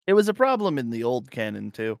 It was a problem in the old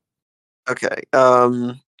canon too. Okay. All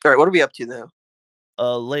right. What are we up to now?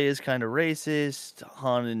 Leia's kind of racist,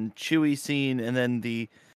 Han and Chewie scene, and then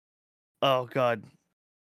oh god,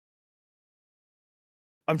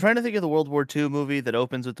 I'm trying to think of the World War II movie that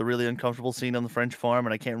opens with the really uncomfortable scene on the French farm,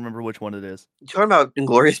 and I can't remember which one it is. You talking about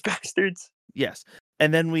Inglorious Bastards? Yes,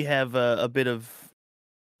 and then we have a bit of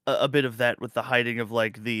that with the hiding of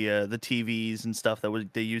like the TVs and stuff that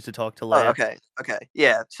they used to talk to Leia. Oh, okay.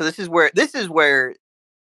 Yeah. So this is where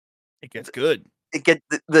it gets good. It gets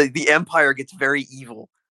the Empire gets very evil.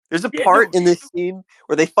 There's a part in this scene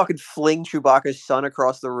where they fucking fling Chewbacca's son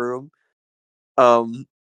across the room. And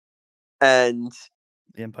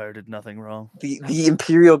the Empire did nothing wrong. The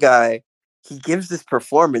Imperial guy, he gives this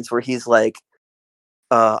performance where he's like,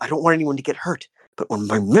 I don't want anyone to get hurt, but when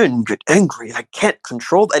my men get angry, I can't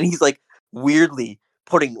control them. And he's like weirdly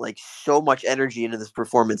putting like so much energy into this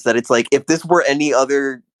performance that it's like, if this were any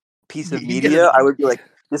other piece of media, I would be like,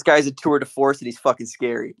 this guy's a tour de force and he's fucking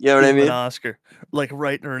scary. You know what I mean? An Oscar, like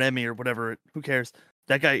right, or an Emmy or whatever. Who cares?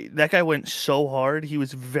 That guy went so hard. He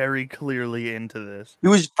was very clearly into this. He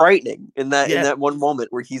was frightening in that one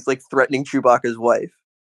moment where he's like threatening Chewbacca's wife.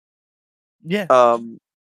 Yeah.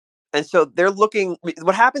 And so they're looking.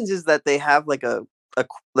 What happens is that they have like a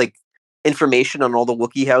like information on all the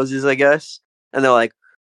Wookiee houses, I guess, and they're like,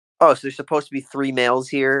 oh, so there's supposed to be 3 males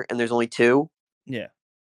here, and there's only 2. Yeah.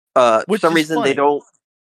 For some reason they don't.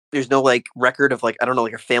 There's no like record of like, I don't know,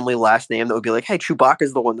 like a family last name that would be like, hey,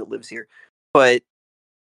 Chewbacca's the one that lives here, but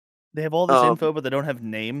they have all this info, but they don't have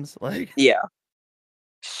names. Like, yeah.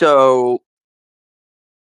 So,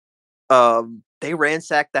 they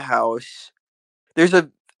ransack the house. There's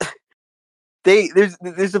a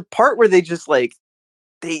there's a part where they just like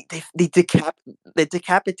they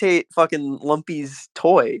decapitate fucking Lumpy's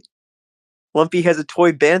toy. Lumpy has a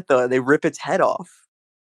toy bantha, and they rip its head off.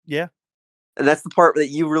 Yeah. And that's the part that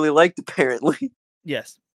you really liked, apparently.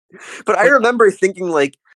 Yes. But I remember thinking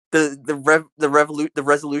like the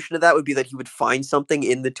resolution of that would be that he would find something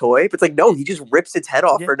in the toy. But it's like, no, he just rips its head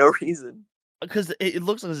off for no reason. Because it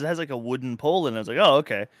looks like it has like a wooden pole, and I was like, oh,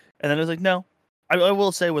 okay. And then I was like, no. I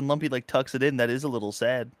will say when Lumpy like tucks it in, that is a little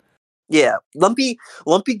sad. Yeah, Lumpy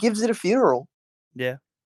gives it a funeral. Yeah.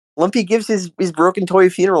 Lumpy gives his broken toy a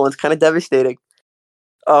funeral. It's kind of devastating.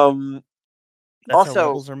 That's also, how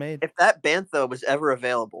rebels are made. If that bantha was ever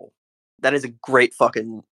available, that is a great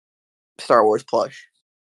fucking Star Wars plush.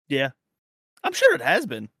 Yeah, I'm sure it has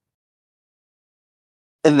been.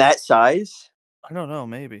 In that size? I don't know,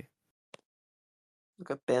 maybe. Look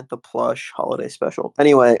at Bantha plush holiday special.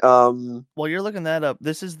 Anyway, while you're looking that up,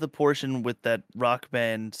 this is the portion with that rock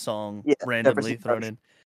band song randomly thrown in,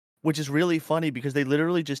 which is really funny because they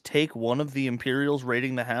literally just take one of the Imperials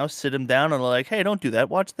raiding the house, sit him down, and are like, "Hey, don't do that.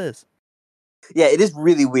 Watch this." Yeah, it is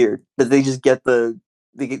really weird that they just get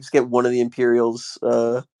one of the Imperials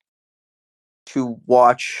to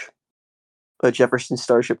watch a Jefferson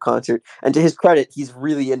Starship concert, and to his credit, he's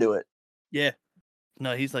really into it. Yeah,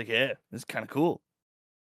 no, he's like, yeah, this is kind of cool.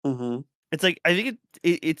 Mm-hmm. It's like, I think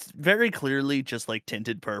it's very clearly just like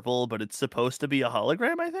tinted purple, but it's supposed to be a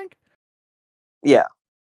hologram, I think. Yeah,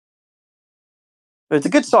 but it's a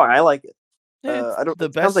good song. I like it. Yeah, I don't. The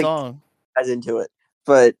best song. As into it,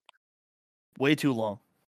 but way too long.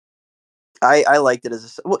 I liked it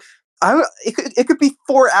as a. Well, it could be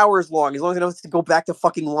 4 hours long as long as I don't have to go back to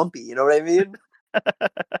fucking Lumpy. You know what I mean?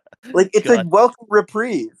 Like it's a welcome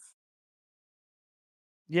reprieve.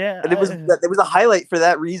 Yeah, and it was a highlight for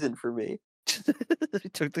that reason for me. They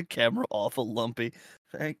took the camera off of Lumpy.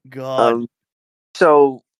 Thank God.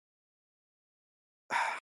 So,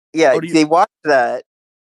 yeah, they watched that.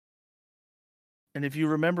 And if you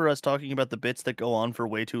remember us talking about the bits that go on for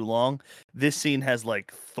way too long, this scene has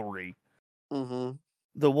like 3. Mm-hmm.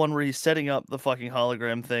 The one where he's setting up the fucking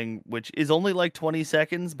hologram thing, which is only like 20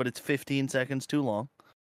 seconds, but it's 15 seconds too long.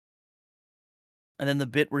 And then the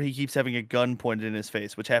bit where he keeps having a gun pointed in his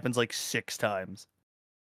face, which happens like 6 times.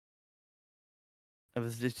 I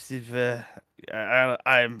was just,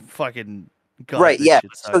 I'm fucking right. Yeah.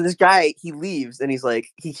 So this guy, he leaves and he's like,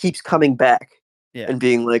 he keeps coming back, and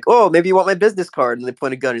being like, "Oh, maybe you want my business card?" And they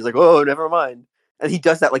point a gun. He's like, "Oh, never mind." And he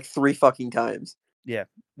does that like 3 fucking times. Yeah,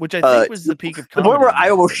 which I think was the peak of comedy. The point where I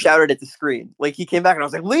almost shouted at the screen. Like he came back and I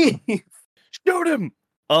was like, "Leave! Shoot him!"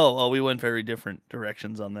 Oh, we went very different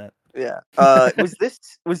directions on that. Yeah. Was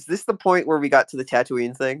this the point where we got to the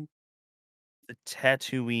Tatooine thing? The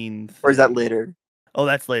Tatooine thing. Or is that later? Oh,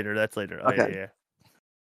 that's later. Oh, okay. Yeah.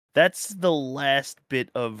 That's the last bit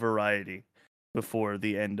of variety before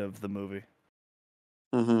the end of the movie.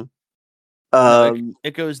 Mm-hmm.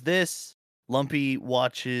 It goes this, Lumpy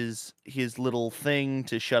watches his little thing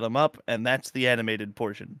to shut him up, and that's the animated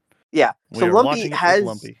portion. Yeah. We So are Lumpy watching it with has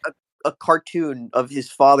Lumpy. a cartoon of his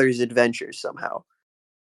father's adventures somehow.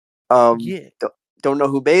 Yeah. Don't know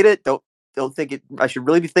who made it. Don't think it. I should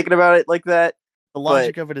really be thinking about it like that. The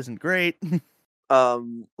logic of it isn't great.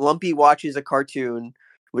 Lumpy watches a cartoon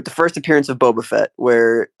with the first appearance of Boba Fett,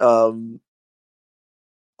 where Han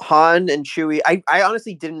and Chewie. I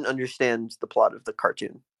honestly didn't understand the plot of the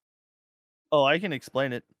cartoon. Oh, I can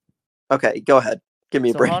explain it. Okay, go ahead. Give me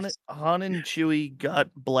a So break. Han and Chewie got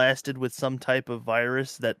blasted with some type of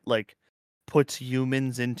virus that like puts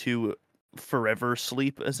humans into forever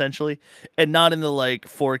sleep, essentially, and not in the like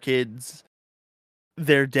 4 kids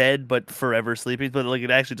they're dead but forever sleeping, but like it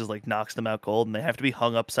actually just like knocks them out cold, and they have to be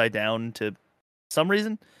hung upside down to some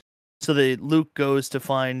reason. So Luke goes to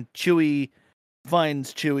find Chewie,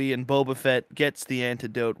 finds Chewie, and Boba Fett gets the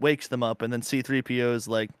antidote, wakes them up, and then C-3PO's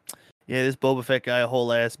like, "Yeah, this Boba Fett guy a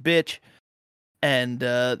whole ass bitch," and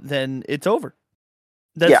then it's over.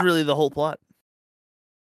 That's Yeah. really the whole plot.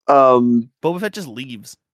 Um, Boba Fett just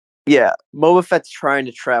leaves. yeah, Boba Fett's trying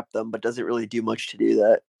to trap them, but doesn't really do much to do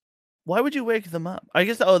that. Why would you wake them up? I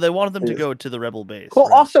guess they wanted them to go to the rebel base. Well,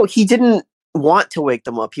 right? also he didn't want to wake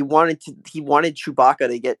them up. He wanted Chewbacca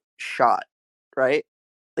to get shot, right?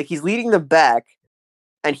 Like he's leading them back,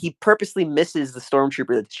 and he purposely misses the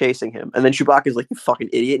stormtrooper that's chasing him. And then Chewbacca's like, "You fucking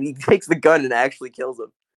idiot!" And he takes the gun and actually kills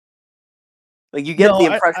him. Like you get the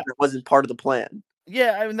impression it wasn't part of the plan.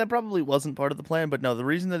 Yeah, I mean that probably wasn't part of the plan, but no, the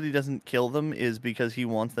reason that he doesn't kill them is because he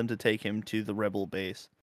wants them to take him to the rebel base.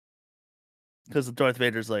 Because Darth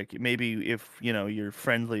Vader's like, maybe if you're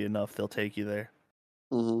friendly enough, they'll take you there.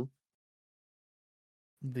 Mm-hmm.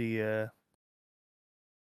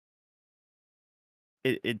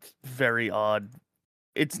 It's very odd.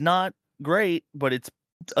 It's not great, but it's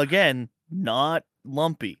again not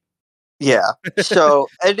Lumpy. Yeah. So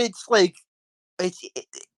and it's like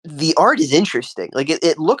the art is interesting. Like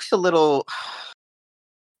it looks a little.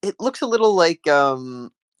 It looks a little like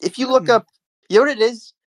if you look up, you know what it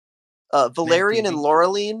is? Valerian and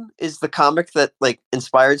Laureline is the comic that like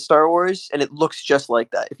inspired Star Wars, and it looks just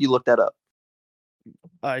like that. If you look that up,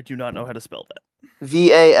 I do not know how to spell that.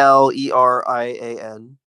 Valerian and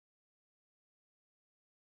Laurelline.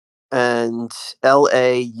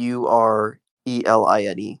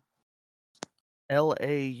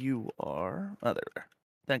 Laur. Oh, there.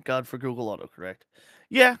 Thank God for Google autocorrect.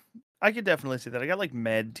 Yeah, I could definitely see that. I got like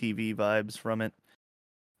Mad TV vibes from it.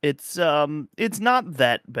 It's not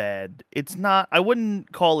that bad. It's not. I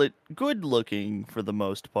wouldn't call it good looking for the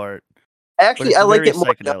most part. Actually, I like it more.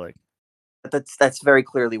 Psychedelic. That's very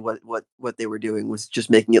clearly what they were doing, was just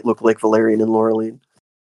making it look like Valerian and Laureline.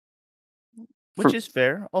 Which is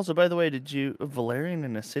fair. Also, by the way, Valerian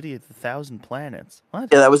in a City of 1,000 Planets? What?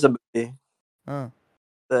 Yeah, that was a movie. Oh.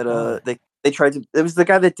 That they tried to. It was the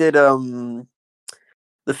guy that did The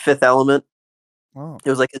Fifth Element. Oh. It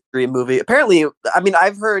was like a dream movie. Apparently, I mean,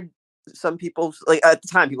 I've heard some people, like at the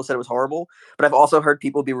time, people said it was horrible, but I've also heard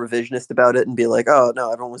people be revisionist about it and be like, "Oh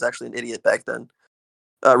no, everyone was actually an idiot back then."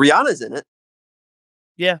 Rihanna's in it.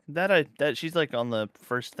 Yeah, that she's like on the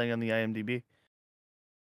first thing on the IMDb.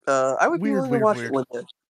 I would be willing to watch it one day.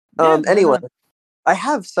 Anyway, I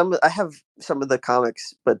have some of the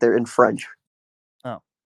comics, but they're in French. Oh,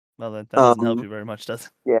 well, that doesn't help you very much, does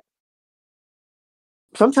it? Yeah.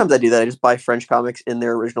 Sometimes I do that. I just buy French comics in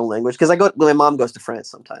their original language because my mom goes to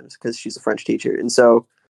France sometimes because she's a French teacher, and so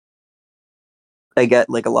I get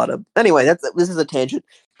like a lot of. Anyway, this is a tangent.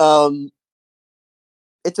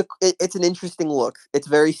 It's an interesting look. It's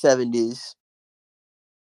very 70s.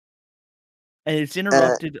 And it's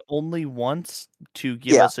interrupted only once to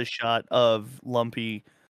give us a shot of Lumpy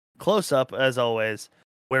close up, as always,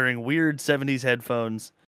 wearing weird 70s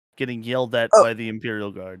headphones, getting yelled at by the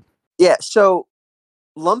Imperial Guard. Yeah, so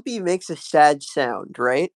Lumpy makes a sad sound,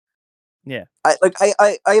 right? Yeah.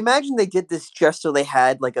 I imagine they did this just so they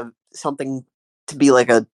had like something to be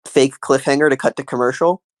like a fake cliffhanger to cut to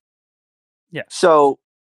commercial. Yeah. So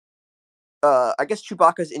I guess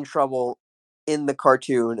Chewbacca's in trouble in the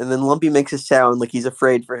cartoon, and then Lumpy makes a sound like he's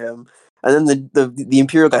afraid for him, and then the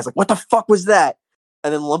Imperial guy's like, "What the fuck was that?"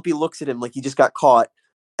 And then Lumpy looks at him like he just got caught,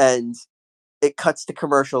 and it cuts to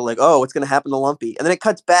commercial like, "Oh, what's gonna happen to Lumpy?" And then it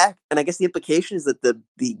cuts back, and I guess the implication is that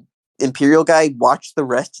the Imperial guy watched the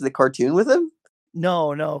rest of the cartoon with him.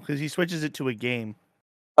 No, because he switches it to a game.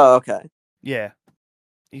 Oh, okay. Yeah,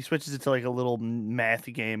 he switches it to like a little math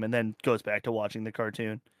game, and then goes back to watching the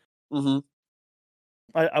cartoon. Mm-hmm.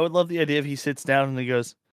 I would love the idea if he sits down and he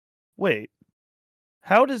goes, "Wait,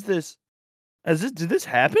 how does this? Did this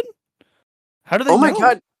happen? How do they? Oh my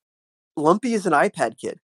god, Lumpy is an iPad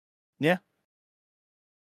kid." Yeah,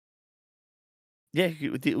 Yeah,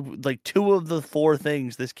 like 2 of the 4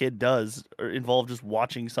 things this kid does are involve just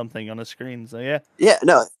watching something on a screen. So yeah. Yeah,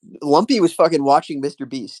 no, Lumpy was fucking watching Mr.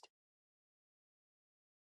 Beast.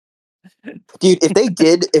 Dude, if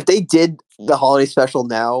they did the holiday special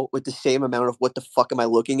now with the same amount of what the fuck am I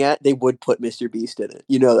looking at, they would put Mr. Beast in it.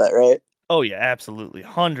 You know that, right? Oh yeah, absolutely,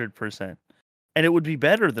 100%. And it would be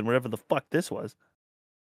better than whatever the fuck this was.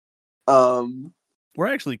 Um, We're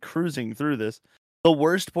actually cruising through this. The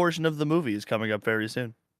worst portion of the movie is coming up very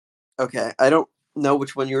soon. okay, I don't know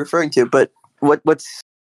which one you're referring to, but what's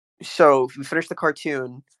so we finished the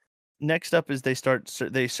cartoon. Next up is they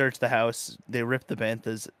search the house, they rip the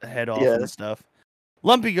Bantha's head off Yeah. and stuff.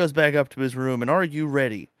 Lumpy goes back up to his room, and are you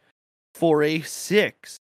ready for a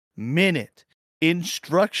 6-minute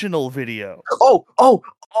instructional video?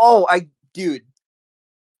 Dude.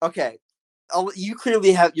 Okay, you're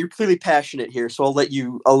clearly passionate here, so I'll let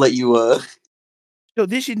you. So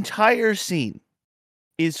this entire scene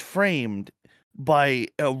is framed by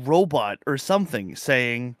a robot or something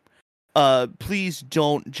saying, please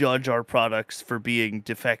don't judge our products for being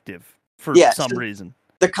defective for some reason.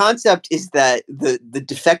 The concept is that the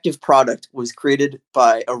defective product was created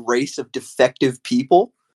by a race of defective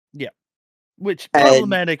people. Yeah. Which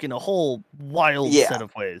problematic in a whole wild set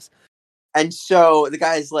of ways. And so the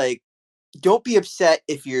guy's like, don't be upset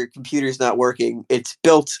if your computer's not working. It's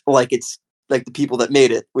built like it's like the people that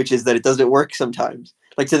made it, which is that it doesn't work sometimes.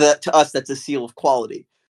 Like to us, that's a seal of quality.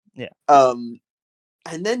 Yeah. And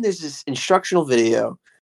then there's this instructional video.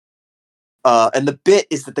 And the bit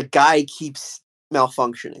is that the guy keeps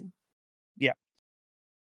malfunctioning. Yeah.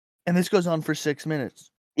 And this goes on for 6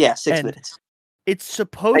 minutes. Yeah, 6 minutes. It's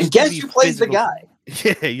supposed to be. And guess who plays the guy?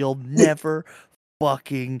 Yeah, you'll never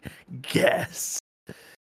fucking guess.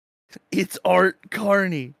 It's Art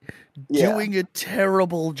Carney doing a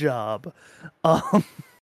terrible job. I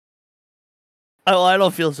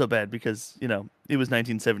don't feel so bad because, it was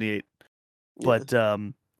 1978. Yeah. But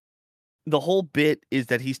the whole bit is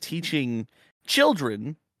that he's teaching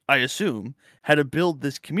children, I assume, how to build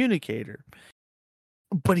this communicator.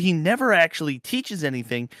 But he never actually teaches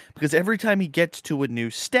anything because every time he gets to a new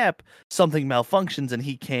step, something malfunctions and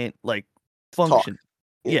he can't, function.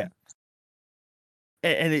 Yeah.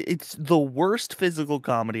 And it's the worst physical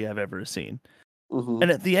comedy I've ever seen. Mm-hmm.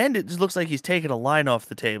 And at the end, it just looks like he's taking a line off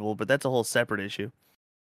the table, but that's a whole separate issue.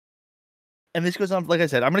 And this goes on, like I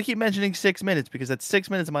said, I'm going to keep mentioning 6 minutes because that's 6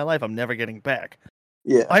 minutes of my life I'm never getting back.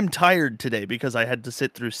 Yeah. I'm tired today because I had to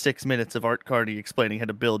sit through 6 minutes of Art Carney explaining how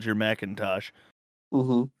to build your Macintosh.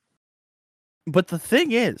 Mm-hmm. But the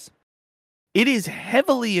thing is, it is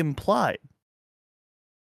heavily implied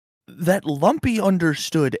that Lumpy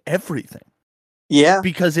understood everything. Yeah.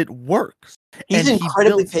 Because it works. He's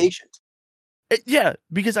incredibly patient. Yeah,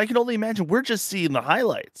 because I can only imagine we're just seeing the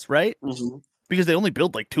highlights, right? Mm-hmm. Because they only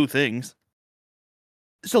build 2 things.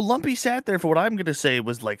 So Lumpy sat there for what I'm going to say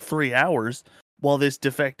was 3 hours while this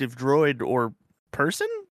defective droid or person?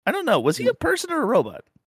 I don't know. Was he a person or a robot?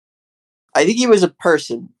 I think he was a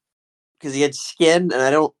person because he had skin, and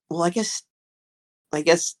I guess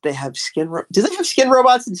they have skin. Do they have skin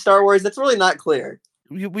robots in Star Wars? That's really not clear.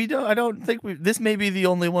 We don't. I don't think this may be the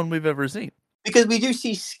only one we've ever seen. Because we do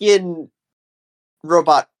see skin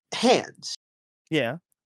robot hands. Yeah.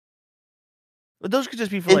 But those could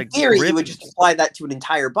just be for in theory, you would just apply that to an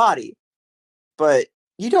entire body. But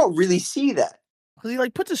you don't really see that. Because he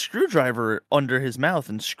puts a screwdriver under his mouth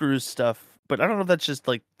and screws stuff. But I don't know if that's just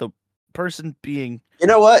the person being. You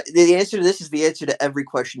know what? The answer to this is the answer to every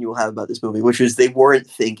question you will have about this movie, which is they weren't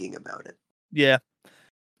thinking about it. Yeah.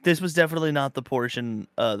 This was definitely not the portion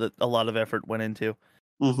that a lot of effort went into.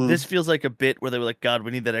 Mm-hmm. This feels like a bit where they were like, God, we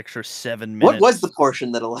need that extra 7 minutes. What was the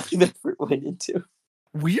portion that a lot of effort went into?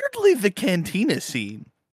 Weirdly, the cantina scene.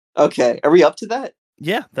 Okay. Are we up to that?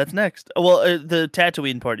 Yeah, that's next. Well, the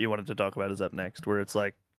Tatooine part you wanted to talk about is up next, where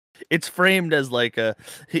it's framed as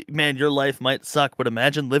man, your life might suck, but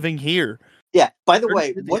imagine living here. Yeah. By the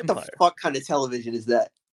way, what the fuck kind of television is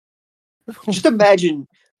that? Just imagine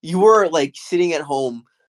you were sitting at home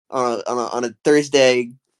on a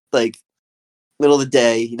Thursday, middle of the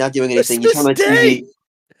day. You're not doing anything. You turn on the TV.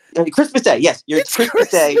 Christmas Day, yes. It's Christmas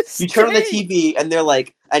Day. You turn on the TV, and they're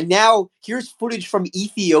like, and now here's footage from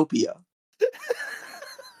Ethiopia.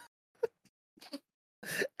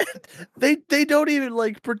 They don't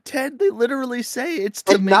even pretend. They literally say it's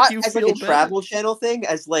to make not you as feel a Travel Channel thing,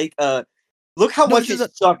 as look how much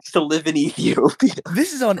it sucks to live in Ethiopia.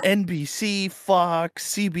 This is on NBC,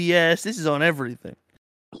 Fox, CBS. This is on everything.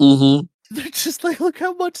 Mm-hmm. They're just look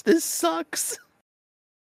how much this sucks.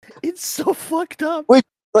 It's so fucked up. Wait,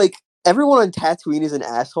 everyone on Tatooine is an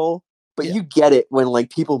asshole, but you get it when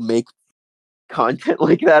people make content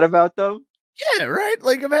like that about them. Yeah, right.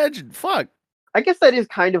 Like, imagine, fuck. I guess that is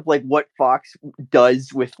kind of like what Fox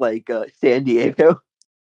does with like San Diego.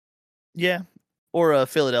 Yeah, or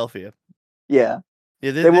Philadelphia. Yeah.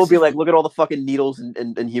 Yeah, They will this be is like, look at all the fucking needles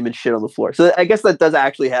and human shit on the floor. So I guess that does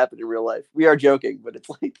actually happen in real life. We are joking, but it's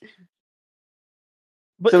like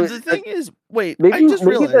But so. the thing is, wait, I Maybe just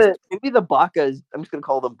realized maybe the Bacas. I'm just gonna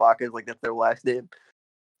call them Bacas, like that's their last name.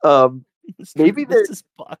 Um, maybe they're this is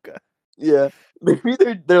Baka. yeah. Maybe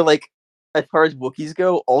they're like, as far as Wookiees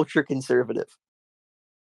go, ultra conservative.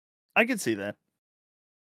 I could see that.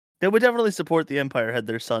 They would definitely support the Empire had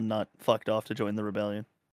their son not fucked off to join the rebellion.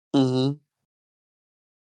 Mm-hmm.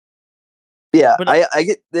 Yeah, But I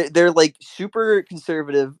get they're like super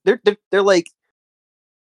conservative. They're like,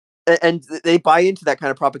 and they buy into that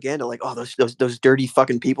kind of propaganda. Like, oh, those dirty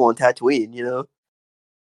fucking people on Tatooine, you know.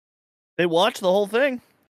 they watch the whole thing.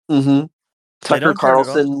 Mm-hmm. They Tucker don't turn it off.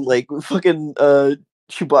 Carlson, like fucking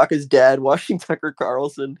Chewbacca's dad watching Tucker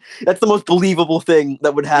Carlson. That's the most believable thing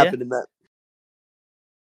that would happen in that.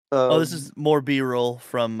 Oh, this is more B-roll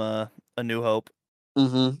from A New Hope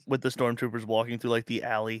Mm-hmm. with the stormtroopers walking through like the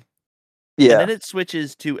alley. Yeah. And then it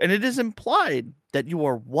switches to, and it is implied that you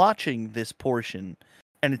are watching this portion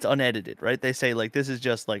and it's unedited, right? They say like this is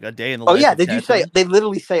just like a day in the life. Oh yeah, of did you say Tatooine. they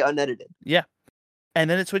literally say unedited? Yeah. And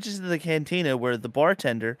then it switches to the cantina where the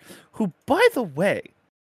bartender, who by the way,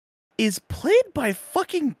 is played by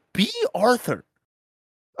fucking B. Arthur.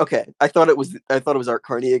 Okay, I thought it was Art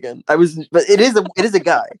Carney again. But it is a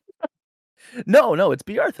guy. No, it's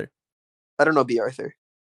B. Arthur I don't know B. Arthur.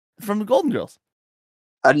 from the Golden Girls.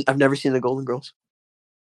 I've never seen the Golden Girls.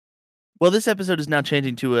 Well, this episode is now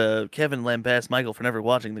changing to Kevin lambast Michael for never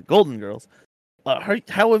watching the Golden Girls.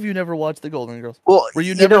 How have you never watched the Golden Girls? Well, Were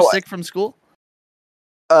you never sick from school?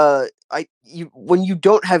 When you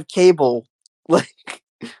don't have cable, like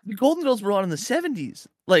The Golden Girls were on in the 70s.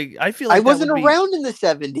 Like, I feel like I that wasn't would be... around in the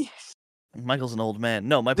 70s. Michael's an old man.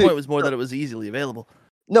 No, my Dude, point was more that it was easily available.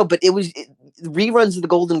 No, but reruns of the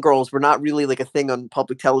Golden Girls were not really like a thing on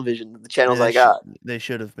public television. The channels I got, they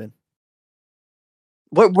should have been.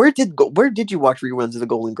 where did you watch reruns of the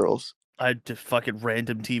Golden Girls? I just fucking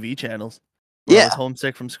random TV channels. When I was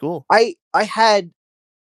homesick from school. I had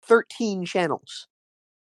 13 channels.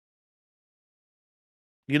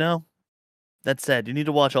 You know, that's sad. You need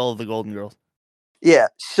to watch all of the Golden Girls. Yeah.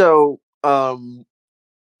 So, God,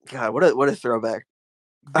 what a throwback.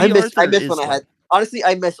 I miss when I had. Honestly,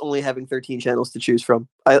 I miss only having 13 channels to choose from.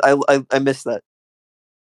 I miss that.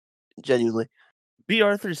 Genuinely. B.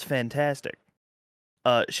 Arthur's fantastic.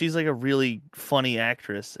 She's like a really funny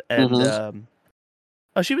actress, and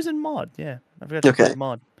she was in Maude. Yeah, I forgot to play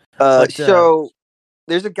Maude. So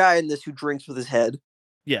there's a guy in this who drinks with his head.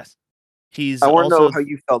 Yes, he's. I want to know how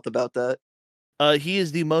you felt about that. He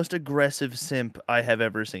is the most aggressive simp I have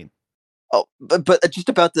ever seen. Oh, but just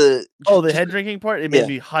about the head drinking part, it made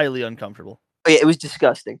me highly uncomfortable. Oh, yeah, it was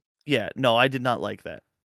disgusting. Yeah, no, I did not like that.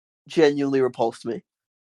 Genuinely repulsed me.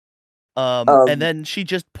 And then she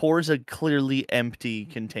just pours a clearly empty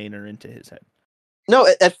container into his head. No,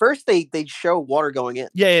 at first they show water going in.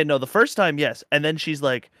 Yeah, no, the first time, yes. And then she's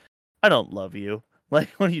like, I don't love you. Like,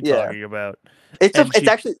 what are you talking about?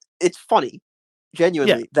 It's funny.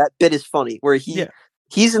 Genuinely, that bit is funny. Where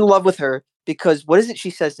he's in love with her because what is it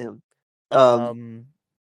she says to him?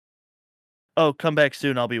 Oh, come back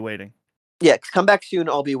soon, I'll be waiting. Yeah, come back soon,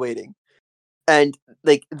 I'll be waiting. And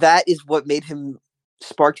like that is what made him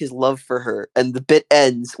sparked his love for her, and the bit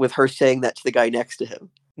ends with her saying that to the guy next to him.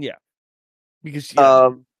 Yeah. Because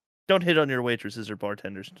don't hit on your waitresses or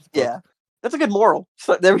bartenders. Yeah. That's a good moral.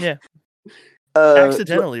 So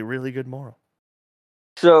accidentally really good moral.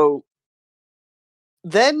 So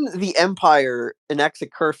then the Empire enacts a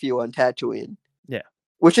curfew on Tatooine. Yeah.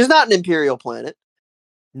 Which is not an Imperial planet.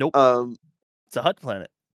 Nope. It's a Hutt planet.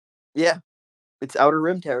 Yeah. It's Outer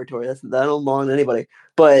Rim territory. That don't belong to anybody.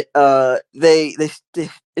 But they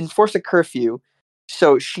enforce a curfew.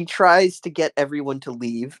 So she tries to get everyone to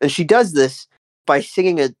leave, and she does this by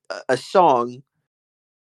singing a song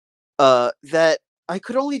that I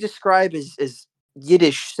could only describe as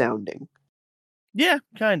Yiddish sounding. Yeah,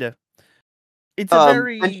 kind of. It's a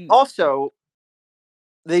very. And also,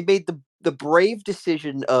 they made the brave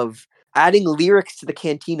decision of adding lyrics to the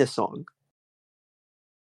Cantina song.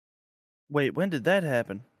 Wait, when did that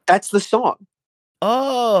happen? That's the song.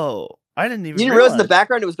 Oh, I didn't even. You didn't realize in the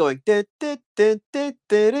background it was going.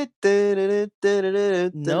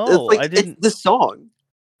 No, I didn't. It's the song.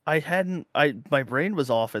 I hadn't. My brain was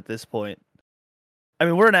off at this point. I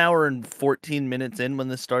mean, we're an hour and 14 minutes in when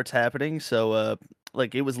this starts happening, so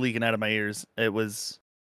like it was leaking out of my ears. It was.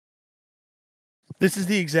 This is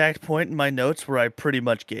the exact point in my notes where I pretty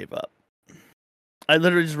much gave up. I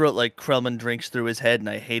literally just wrote like Krellman drinks through his head and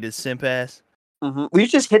I hate his simp ass. Mm-hmm. We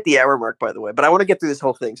just hit the hour mark, by the way, but I want to get through this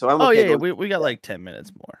whole thing, so I'm Oh okay. yeah, we got like 10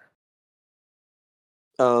 minutes more.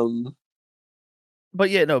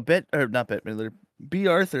 But yeah, no, not Bette Midler. Bea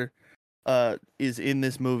Arthur is in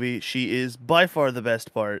this movie. She is by far the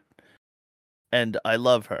best part, and I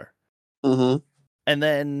love her. Mm-hmm. And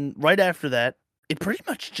then right after that, it pretty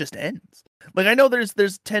much just ends. Like I know there's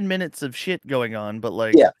 10 minutes of shit going on, but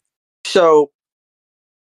like yeah. So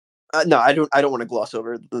no, I don't want to gloss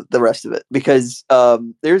over the rest of it because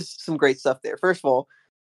there's some great stuff there. First of all,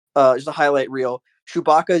 just a highlight reel: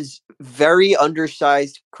 Chewbacca's very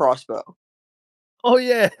undersized crossbow. Oh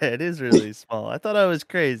yeah, it is really small. I thought I was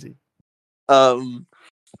crazy. You'd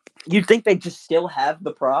think they'd just still have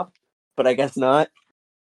the prop, but I guess not.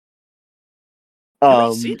 Have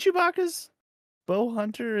we seen Chewbacca's bow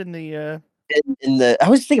hunter in the? I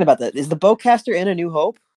was thinking about that. Is the bowcaster in A New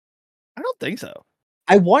Hope? I don't think so.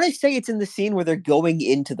 I want to say it's in the scene where they're going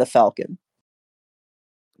into the Falcon.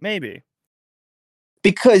 Maybe.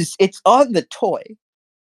 Because it's on the toy.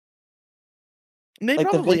 They like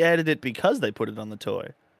probably added it because they put it on the toy.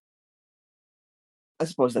 I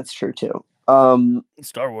suppose that's true too.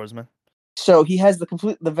 Star Wars, man. So he has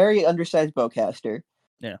the very undersized bowcaster.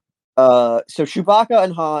 Yeah. So Chewbacca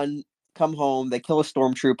and Han come home, they kill a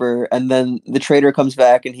stormtrooper, and then the traitor comes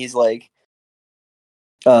back and he's like,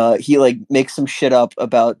 he like makes some shit up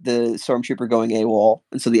about the stormtrooper going AWOL,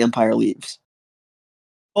 and so the Empire leaves.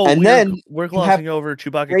 Oh, and then we're glossing over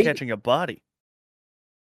Chewbacca catching a body.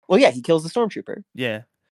 Well, yeah, he kills the stormtrooper. Yeah,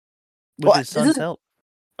 with his son's help.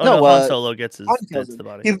 Oh no, Han Solo gets the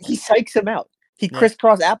body. He psychs him out. He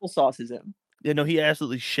crisscross applesauces him. Yeah, no, he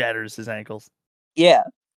absolutely shatters his ankles. Yeah.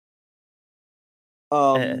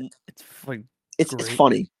 It's like it's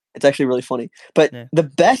funny. It's actually really funny. But the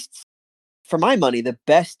best, for my money, the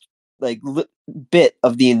best like bit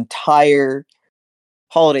of the entire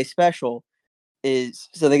holiday special is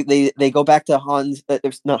so they go back to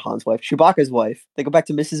not Han's wife, Chewbacca's wife. They go back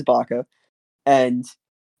to Mrs. Baca, and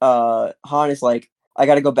Han is like, I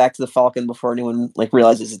got to go back to the Falcon before anyone like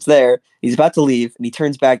realizes it's there. He's about to leave, and he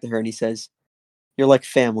turns back to her and he says, "You're like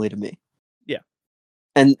family to me." Yeah,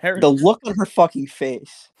 and the look on her fucking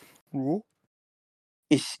face.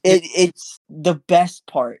 It's the best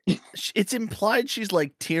part. It's implied she's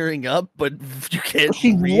like tearing up, but you can't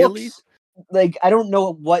she really. Looks, like I don't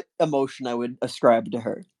know what emotion I would ascribe to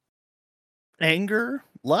her. Anger,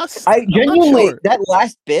 lust. I genuinely that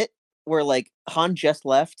last bit where like Han just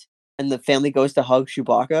left and the family goes to hug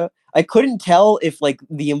Chewbacca. I couldn't tell if like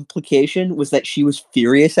the implication was that she was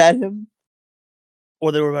furious at him,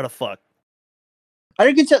 or they were about to fuck.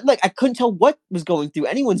 I couldn't tell what was going through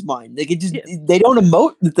anyone's mind. Like it just they don't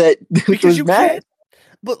emote that because you mad. Can't.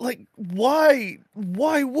 But like, why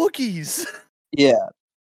Wookiees? Yeah.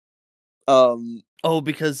 Oh,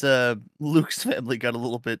 because Luke's family got a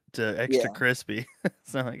little bit extra crispy,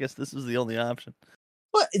 so I guess this was the only option.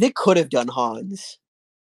 Well, they could have done Han's.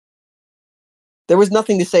 There was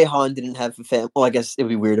nothing to say Han didn't have a family. Well, I guess it would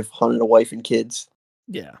be weird if Han had a wife and kids.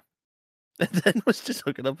 Yeah. And then was just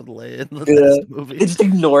hooking up with Leia in the last movie. They just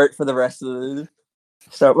ignore it for the rest of the.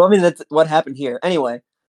 So, well, I mean, that's what happened here. Anyway,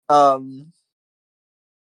 so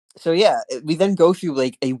yeah, we then go through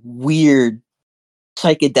like a weird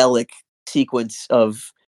psychedelic sequence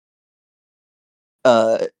of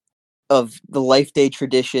the Life Day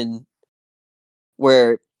tradition,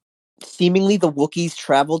 where seemingly the Wookiees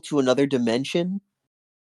travel to another dimension.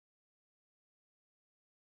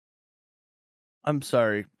 I'm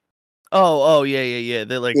sorry. Oh, yeah.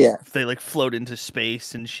 They like float into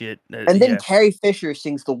space and shit. And then Carrie Fisher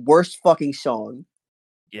sings the worst fucking song.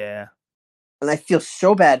 Yeah. And I feel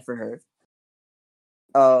so bad for her.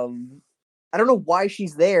 I don't know why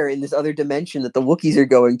she's there in this other dimension that the Wookiees are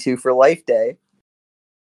going to for Life Day.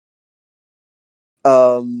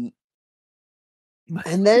 And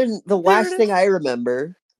then the last thing I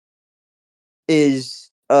remember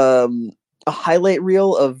is a highlight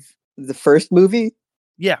reel of the first movie.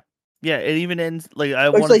 Yeah, it even ends like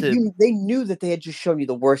they knew that they had just shown you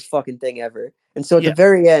the worst fucking thing ever, and so at the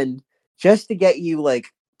very end, just to get you like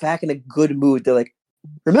back in a good mood, they're like,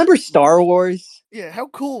 "Remember Star Wars?" Yeah, how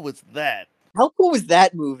cool was that? How cool was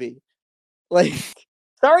that movie? Like,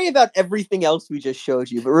 sorry about everything else we just showed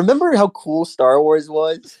you, but remember how cool Star Wars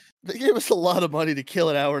was? They gave us a lot of money to kill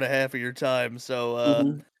an hour and a half of your time,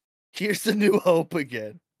 so here's the New Hope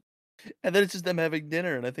again, and then it's just them having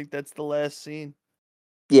dinner, and I think that's the last scene.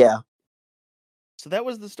 Yeah. So that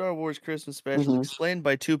was the Star Wars Christmas special, explained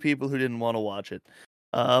by two people who didn't want to watch it.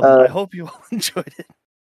 I hope you all enjoyed it.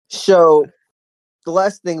 So, the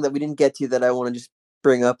last thing that we didn't get to that I want to just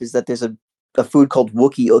bring up is that there's a food called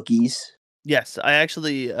Wookie Ookies. Yes, I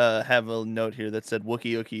actually have a note here that said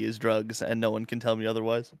Wookie Ookie is drugs, and no one can tell me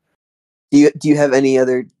otherwise. Do you have any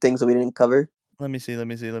other things that we didn't cover? Let me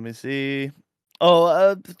see.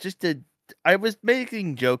 Oh, I was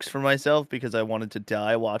making jokes for myself because I wanted to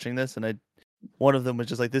die watching this, and one of them was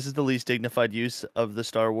just like, "This is the least dignified use of the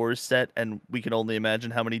Star Wars set, and we can only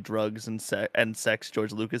imagine how many drugs and sex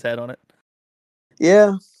George Lucas had on it."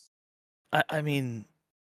 Yeah. I mean,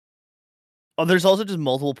 oh, there's also just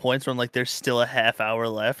multiple points where I'm like, there's still a half hour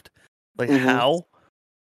left. Like, how?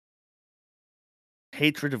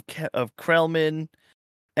 Hatred of Krellman,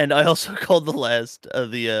 and I also called the last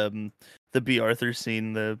the B. Arthur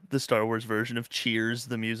scene the Star Wars version of Cheers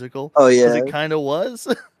the musical. Oh yeah, because it kind of was.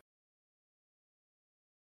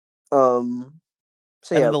 So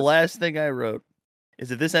yeah, and the last thing I wrote is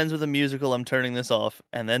if this ends with a musical, I'm turning this off,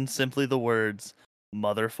 and then simply the words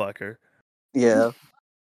 "motherfucker." Yeah.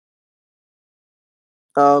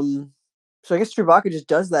 So I guess Chewbacca just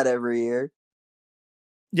does that every year.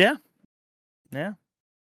 Yeah.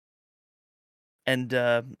 And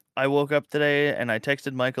I woke up today and I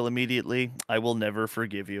texted Michael immediately. I will never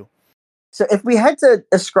forgive you. So if we had to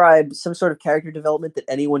ascribe some sort of character development that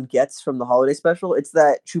anyone gets from the holiday special, it's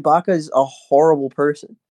that Chewbacca is a horrible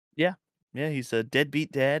person. Yeah, he's a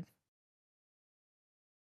deadbeat dad.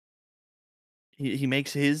 He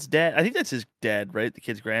makes his dad, I think that's his dad, right? The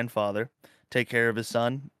kid's grandfather, take care of his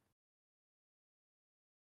son.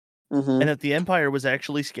 Mm-hmm. And that the Empire was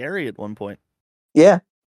actually scary at one point. Yeah.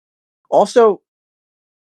 Also,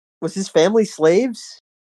 was his family slaves?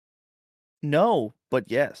 No, but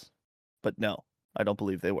yes. But no, I don't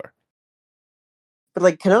believe they were. But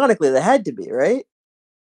like canonically, they had to be, right?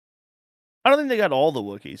 I don't think they got all the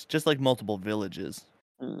Wookiees, just like multiple villages.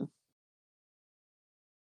 Mm.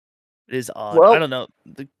 It is odd. Well, I don't know.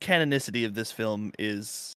 The canonicity of this film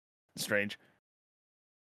is strange.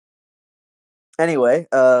 Anyway,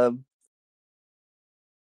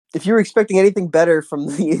 if you were expecting anything better from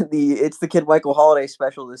the It's the Kid Michael holiday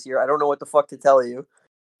special this year, I don't know what the fuck to tell you.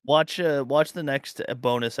 Watch the next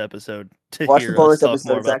bonus episode to Watch hear the bonus us talk episode.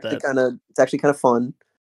 more It's about actually that. it's actually kind of fun.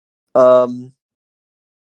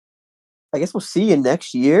 I guess we'll see you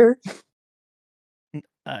next year.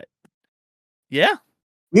 Yeah.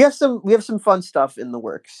 We have some fun stuff in the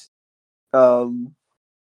works.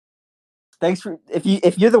 Thanks for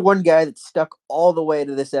if you're the one guy that stuck all the way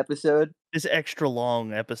to this episode. This extra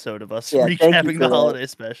long episode of us Yeah, recapping the holiday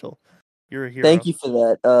special. You're a hero. Thank you for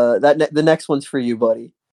that. The next one's for you,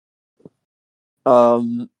 buddy.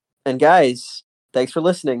 And guys, thanks for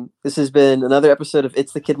listening. This has been another episode of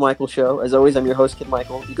It's the Kid Michael Show. As always, I'm your host, Kid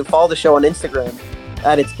Michael. You can follow the show on Instagram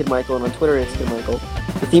at It's Kid Michael and on Twitter at It's Kid Michael.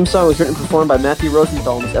 The theme song was written and performed by Matthew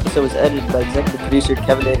Rosenthal, and this episode was edited by executive producer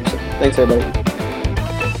Kevin Anderson. Thanks, everybody.